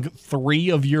 winning 3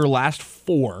 of your last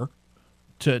 4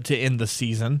 to end the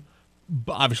season.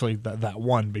 Obviously, that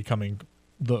one becoming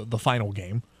the final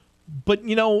game. But,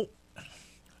 you know,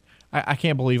 I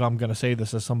can't believe I'm going to say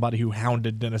this as somebody who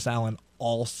hounded Dennis Allen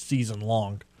all season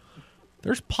long.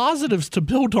 There's positives to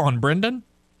build on, Brendan.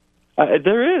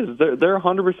 There is. There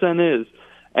 100% is.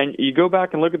 And you go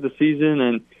back and look at the season,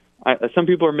 and some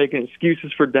people are making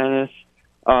excuses for Dennis.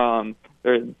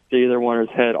 They either want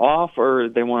his head off or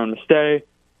they want him to stay.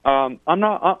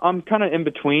 I'm kind of in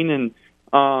between, and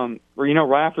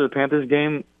right after the Panthers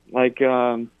game, like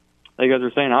you guys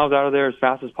were saying, I was out of there as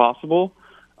fast as possible.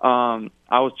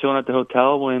 I was chilling at the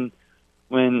hotel when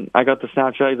I got the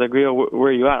Snapchat. He's like, "Rio, where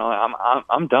are you at?"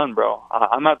 I'm done, bro.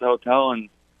 I'm at the hotel and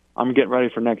I'm getting ready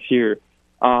for next year.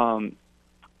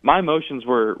 My emotions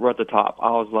were at the top. I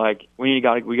was like, we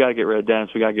got to get rid of Dennis.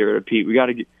 We got to get rid of Pete. We got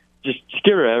to just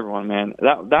get rid of everyone, man.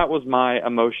 That was my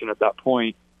emotion at that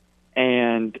point.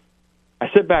 And I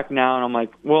sit back now and I'm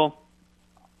like, well,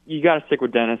 you got to stick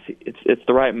with Dennis. It's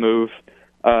the right move.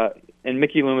 And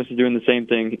Mickey Loomis is doing the same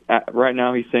thing. Right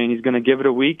now he's saying he's going to give it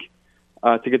a week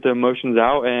to get the emotions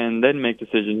out and then make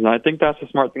decisions. And I think that's a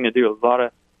smart thing to do. A lot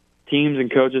of teams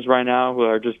and coaches right now who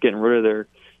are just getting rid of their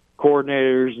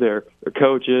coordinators, their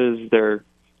coaches, their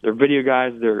video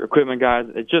guys, their equipment guys.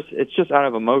 It's just out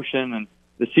of emotion, and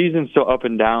the season's so up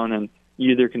and down, and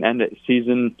you either can end the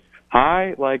season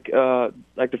high like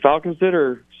the Falcons did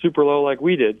or super low like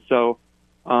we did. So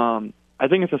I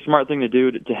think it's a smart thing to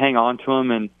do to hang on to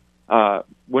him, and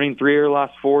winning 3 of your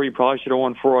last 4, you probably should have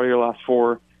won 4 out of your last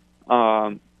 4.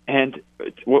 And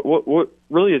what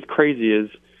really is crazy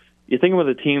is you think about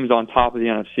the teams on top of the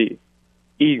NFC: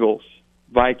 Eagles,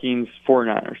 Vikings,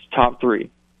 49ers, top 3.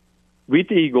 Beat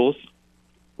the Eagles.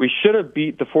 We should have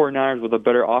beat the 49ers with a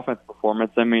better offensive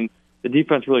performance. I mean, the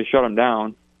defense really shut them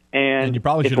down. And you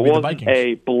probably if should it have beat the wasn't Vikings.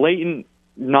 a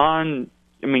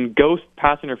blatant ghost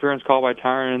pass interference call by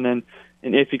Tyron and then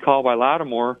an iffy call by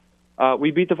Lattimore,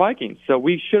 we beat the Vikings. So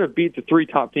we should have beat the 3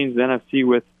 top teams in the NFC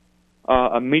with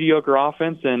a mediocre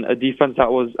offense and a defense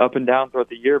that was up and down throughout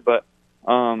the year. But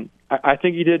I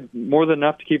think he did more than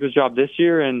enough to keep his job this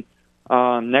year, and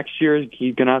next year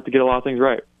he's going to have to get a lot of things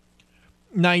right.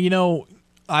 Now,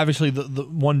 obviously the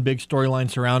one big storyline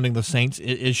surrounding the Saints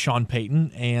is Sean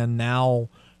Payton, and now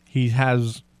he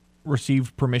has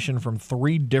received permission from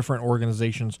 3 different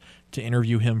organizations to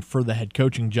interview him for the head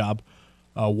coaching job.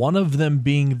 One of them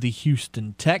being the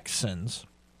Houston Texans.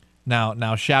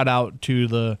 Now, shout out to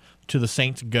the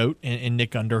Saints GOAT and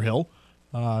Nick Underhill.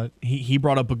 He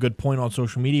brought up a good point on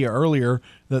social media earlier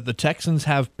that the Texans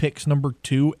have picks number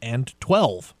 2 and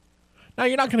 12. Now,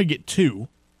 you're not going to get 2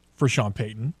 for Sean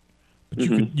Payton, but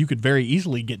you could very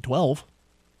easily get 12.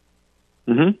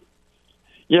 Mm-hmm.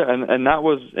 Yeah, and that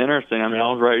was interesting. I mean,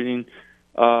 I was writing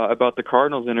about the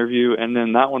Cardinals interview, and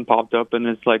then that one popped up, and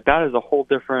it's like that is a whole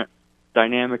different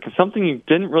dynamic and something you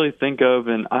didn't really think of,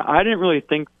 and I didn't really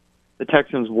think the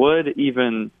Texans would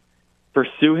even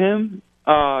pursue him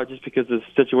just because of the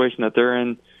situation that they're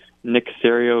in. Nick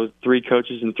Caserio, 3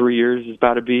 coaches in 3 years is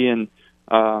about to be, and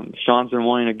Sean's been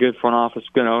wanting a good front office,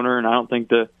 good owner, and I don't think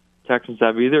the Texans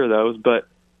have either of those. But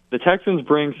the Texans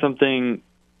bring something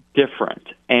different,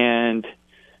 and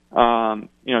Sean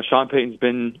Payton's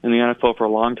been in the NFL for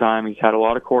a long time. He's had a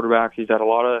lot of quarterbacks. He's had a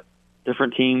lot of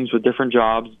different teams with different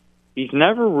jobs. He's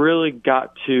never really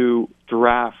got to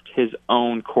draft his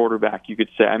own quarterback, you could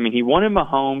say. I mean, he wanted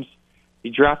Mahomes. He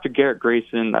drafted Garrett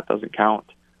Grayson. That doesn't count.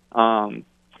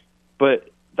 But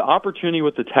the opportunity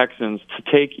with the Texans to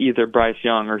take either Bryce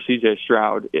Young or C.J.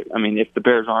 Stroud, if the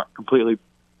Bears aren't completely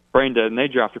brain dead and they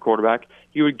draft a quarterback,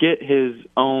 he would get his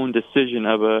own decision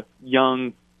of a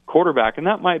young quarterback, and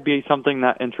that might be something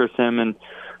that interests him. And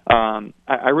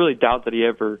I really doubt that he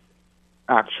ever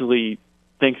actually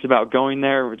thinks about going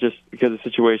there, just because of the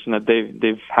situation that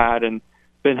they've had and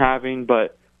been having.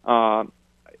 But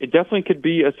it definitely could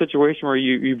be a situation where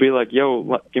you'd be like,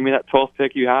 yo, give me that 12th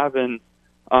pick you have, and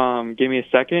give me a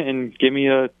second, and give me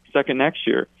a second next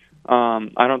year.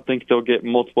 I don't think they'll get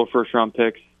multiple first-round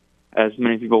picks as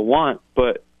many people want,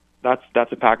 but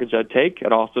that's a package I'd take.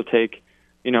 I'd also take,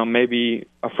 maybe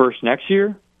a first next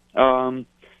year.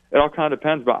 It all kind of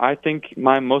depends, but I think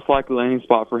my most likely landing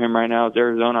spot for him right now is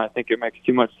Arizona. I think it makes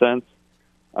too much sense.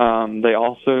 They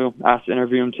also asked to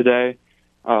interview him today.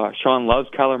 Sean loves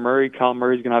Kyler Murray. Kyler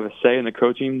Murray's going to have a say in the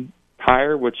coaching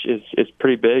hire, which is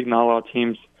pretty big. Not a lot of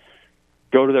teams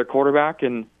go to their quarterback.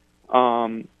 And,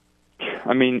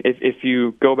 if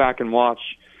you go back and watch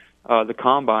the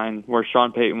Combine where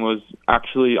Sean Payton was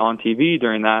actually on TV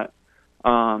during that,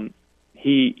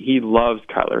 he loves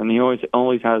Kyler, and he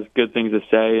always has good things to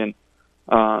say.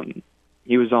 And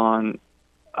he was on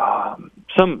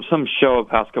some show the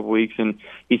past couple weeks, and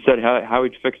he said how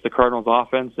he'd fix the Cardinals'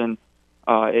 offense, and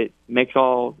it makes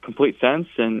all complete sense,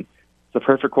 and it's a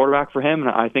perfect quarterback for him.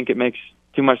 And I think it makes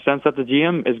too much sense that the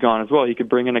GM is gone as well. He could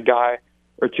bring in a guy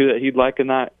or two that he'd like in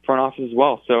that front office as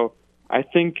well. So I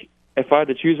think if I had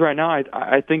to choose right now,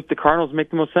 I think the Cardinals make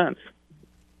the most sense.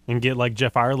 And get like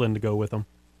Jeff Ireland to go with them.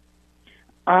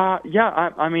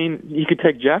 He could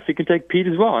take Jeff. He could take Pete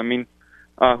as well.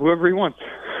 Whoever he wants.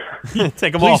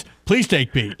 Take them all. Please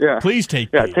take Pete. Yeah. Please take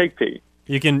Yeah, Pete. take Pete.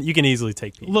 You can easily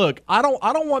take Pete. Look, I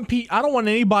don't want Pete. I don't want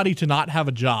anybody to not have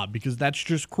a job, because that's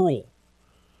just cruel.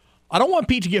 I don't want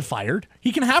Pete to get fired.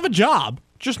 He can have a job,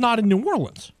 just not in New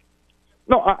Orleans.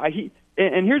 No,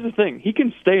 and here's the thing. He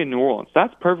can stay in New Orleans.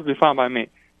 That's perfectly fine by me.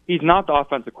 He's not the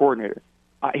offensive coordinator.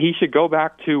 He should go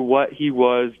back to what he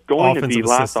was going to be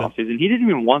last offseason. He didn't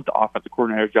even want the offensive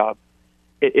coordinator job.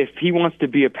 If he wants to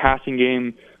be a passing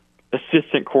game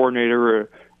assistant coordinator or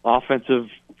offensive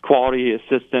quality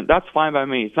assistant, that's fine by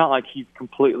me. It's not like he's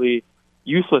completely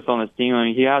useless on this team.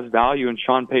 He has value, and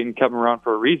Sean Payton kept him around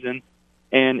for a reason.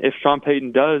 And if Sean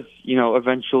Payton does,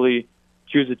 eventually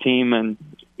choose a team and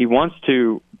he wants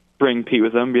to bring Pete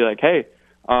with him, be like, hey,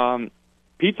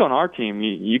 Pete's on our team.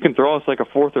 You can throw us like a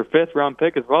 4th or 5th round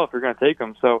pick as well if you're going to take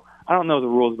him. So I don't know the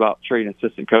rules about trading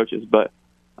assistant coaches, but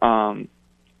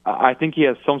I think he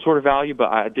has some sort of value,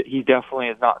 but he definitely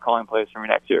is not calling plays for me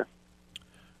next year.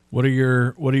 What are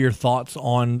your thoughts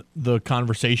on the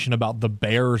conversation about the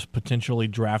Bears potentially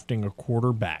drafting a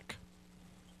quarterback?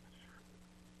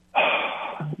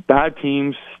 Bad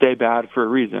teams stay bad for a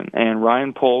reason, and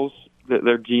Ryan Poles,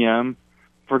 their GM,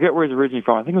 forget where he's originally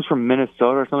from. I think it was from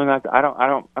Minnesota or something like that. I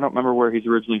don't remember where he's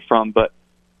originally from, but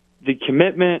the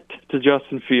commitment to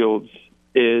Justin Fields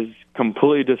is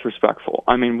completely disrespectful.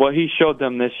 What he showed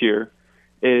them this year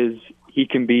is he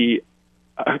can be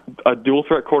a dual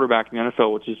threat quarterback in the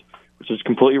NFL, which is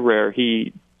completely rare.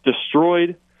 He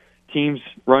destroyed teams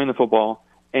running the football,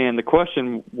 and the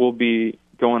question will be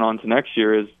going on to next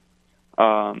year is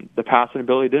the passing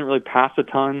ability. Didn't really pass a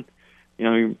ton.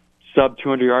 He sub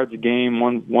 200 yards a game,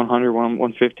 100,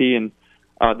 150, and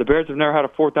the Bears have never had a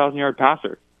 4,000-yard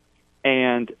passer,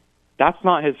 and that's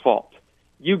not his fault.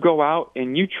 You go out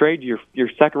and you trade your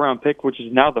second-round pick, which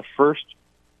is now the first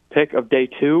pick of day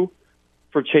 2,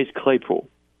 for Chase Claypool.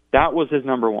 That was his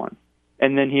number 1.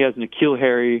 And then he has N'Keal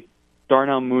Harry,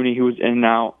 Darnell Mooney, who was in and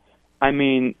out.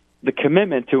 The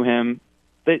commitment to him,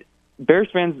 Bears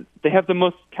fans, they have the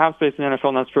most cap space in the NFL,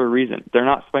 and that's for a reason. They're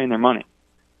not spending their money.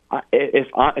 If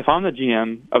I'm the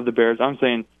GM of the Bears, I'm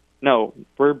saying, no,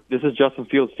 this is Justin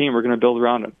Fields' team. We're going to build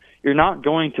around him. You're not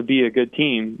going to be a good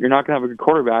team. You're not going to have a good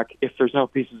quarterback if there's no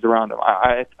pieces around him.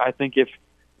 I think if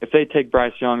they take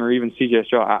Bryce Young or even C.J.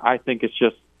 Stroud, I think it's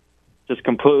just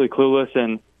completely clueless.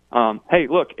 And hey,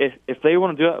 look, if they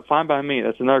want to do it, fine by me.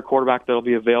 That's another quarterback that'll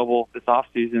be available this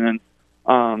offseason.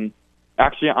 And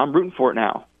actually, I'm rooting for it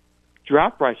now.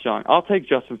 Draft Bryce Young. I'll take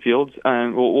Justin Fields,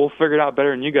 and we'll figure it out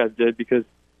better than you guys did, because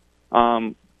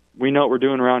we know what we're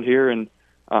doing around here, and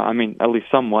at least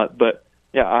somewhat. But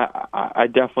yeah, I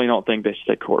definitely don't think they should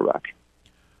take quarterback.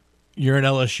 You're an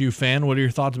LSU fan. What are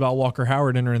your thoughts about Walker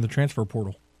Howard entering the transfer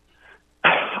portal?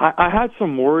 I had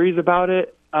some worries about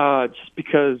it, just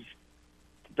because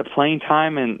the playing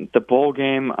time and the bowl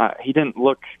game, he didn't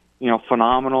look,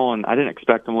 phenomenal, and I didn't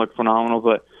expect him to look phenomenal.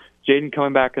 But Jaden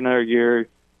coming back another year.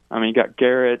 You got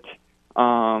Garrett.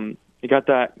 You got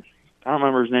that. I don't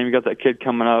remember his name. You got that kid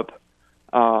coming up.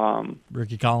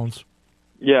 Ricky Collins.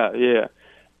 Yeah.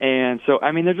 And so,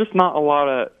 there's just not a lot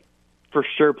of, for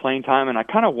sure, playing time. And I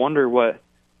kind of wonder where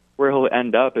he'll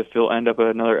end up, if he'll end up at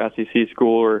another SEC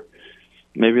school or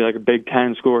maybe like a Big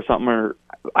Ten school or something. Or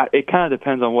it kind of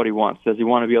depends on what he wants. Does he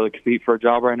want to be able to compete for a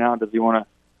job right now? Does he want to,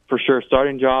 for sure, a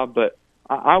starting job? But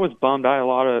I was bummed. I had a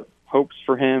lot of hopes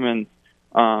for him, and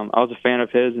I was a fan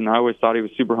of his, and I always thought he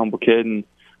was a super humble kid. And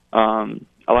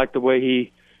I liked the way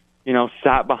he,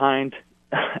 sat behind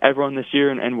everyone this year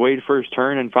and waited for his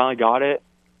turn and finally got it.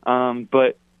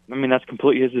 But, I mean, that's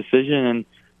completely his decision, and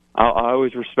I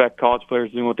always respect college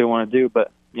players doing what they want to do.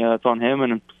 But, that's on him,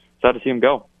 and I'm sad to see him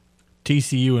go.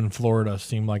 TCU and Florida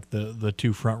seem like the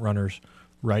two front runners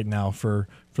right now for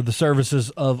the services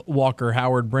of Walker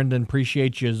Howard. Brendan,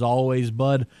 appreciate you as always,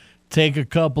 bud. Take a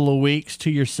couple of weeks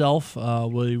to yourself.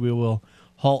 We will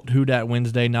halt Who Dat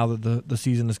Wednesday now that the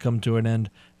season has come to an end,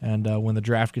 and when the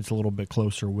draft gets a little bit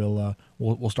closer, we'll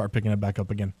start picking it back up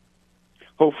again.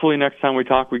 Hopefully next time we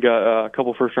talk, we got a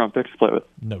couple first-round picks to play with.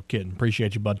 No kidding.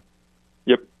 Appreciate you, bud.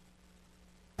 Yep.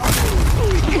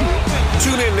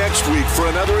 Tune in next week for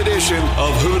another edition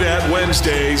of Who Dat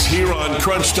Wednesdays here on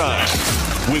Crunch Time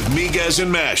with Miguez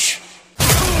and Mesh.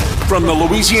 From the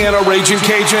Louisiana Raging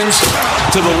Cajuns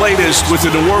to the latest with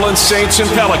the New Orleans Saints and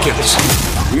Pelicans,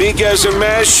 Miguez and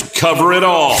Mesh cover it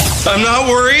all. I'm not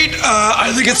worried.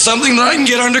 I think it's something that I can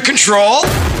get under control.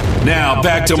 Now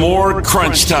back to more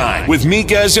Crunch Time with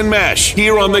Miguez and Mesh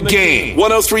here on The Game.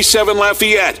 103.7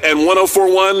 Lafayette and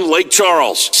 104.1 Lake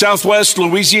Charles, Southwest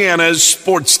Louisiana's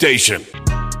sports station.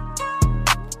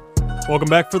 Welcome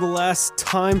back for the last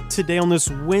time today on this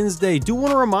Wednesday. Do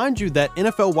want to remind you that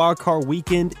NFL Wildcard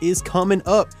Weekend is coming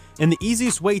up, and the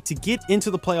easiest way to get into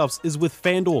the playoffs is with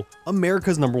FanDuel,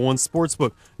 America's #1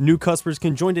 sportsbook. New customers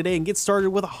can join today and get started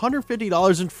with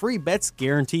 $150 in free bets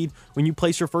guaranteed when you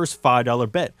place your first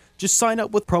 $5 bet. Just sign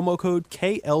up with promo code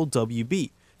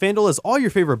KLWB. FanDuel has all your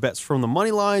favorite bets, from the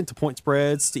money line to point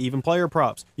spreads to even player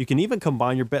props. You can even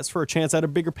combine your bets for a chance at a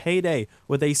bigger payday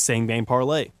with a same-game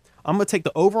parlay. I'm going to take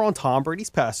the over on Tom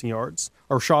Brady's passing yards,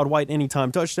 or Rashad White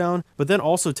anytime touchdown, but then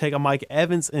also take a Mike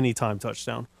Evans anytime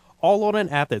touchdown. All on an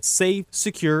app that's safe,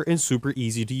 secure, and super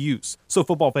easy to use. So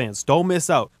football fans, don't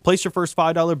miss out. Place your first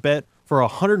 $5 bet for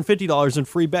 $150 in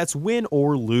free bets, win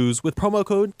or lose, with promo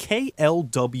code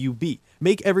KLWB.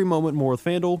 Make every moment more with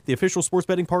FanDuel, the official sports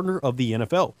betting partner of the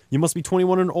NFL. You must be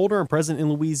 21 and older and present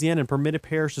in Louisiana, and permitted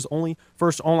parishes only.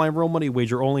 First online real money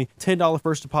wager only. $10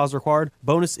 first deposit required.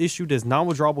 Bonus issued as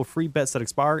non-withdrawable free bets that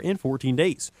expire in 14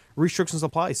 days. Restrictions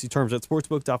apply. See terms at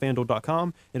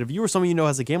sportsbook.fanduel.com. And if you or someone you know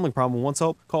has a gambling problem and wants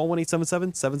help, call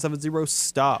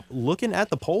 1-877-770-STOP. Looking at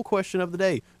the poll question of the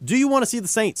day: do you want to see the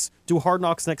Saints do Hard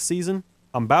Knocks next season?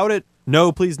 I'm about it.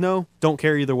 No, please no. Don't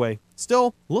care either way.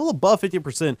 Still, a little above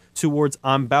 50% towards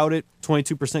I'm about it.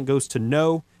 22% goes to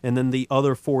no. And then the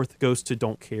other fourth goes to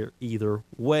don't care either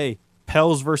way.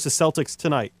 Pels versus Celtics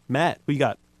tonight. Matt, who you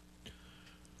got?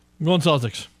 I'm going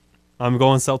Celtics. I'm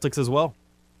going Celtics as well.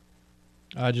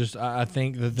 I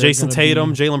think that Jason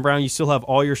Tatum, Jaylen Brown, you still have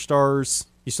all your stars.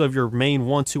 You still have your main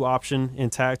 1-2 option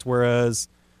intact, whereas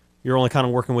you're only kind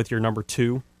of working with your number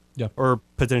 2. Yeah. Or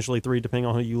potentially 3, depending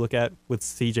on who you look at, with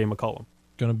CJ McCollum.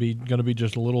 Gonna be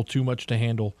just a little too much to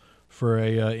handle for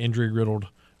a injury-riddled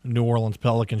New Orleans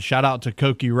Pelicans. Shout out to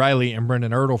Koki Riley and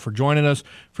Brendan Ertl for joining us.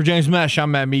 For James Mesh,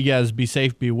 I'm Matt Miguez. Be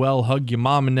safe, be well, hug your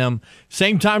mom and them.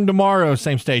 Same time tomorrow,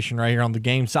 same station right here on The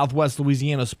Game, Southwest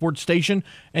Louisiana Sports Station,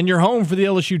 and your home for the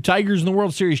LSU Tigers and the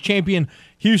World Series champion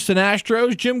Houston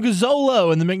Astros. Jim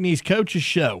Gazzolo and the McNeese Coaches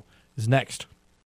Show is next.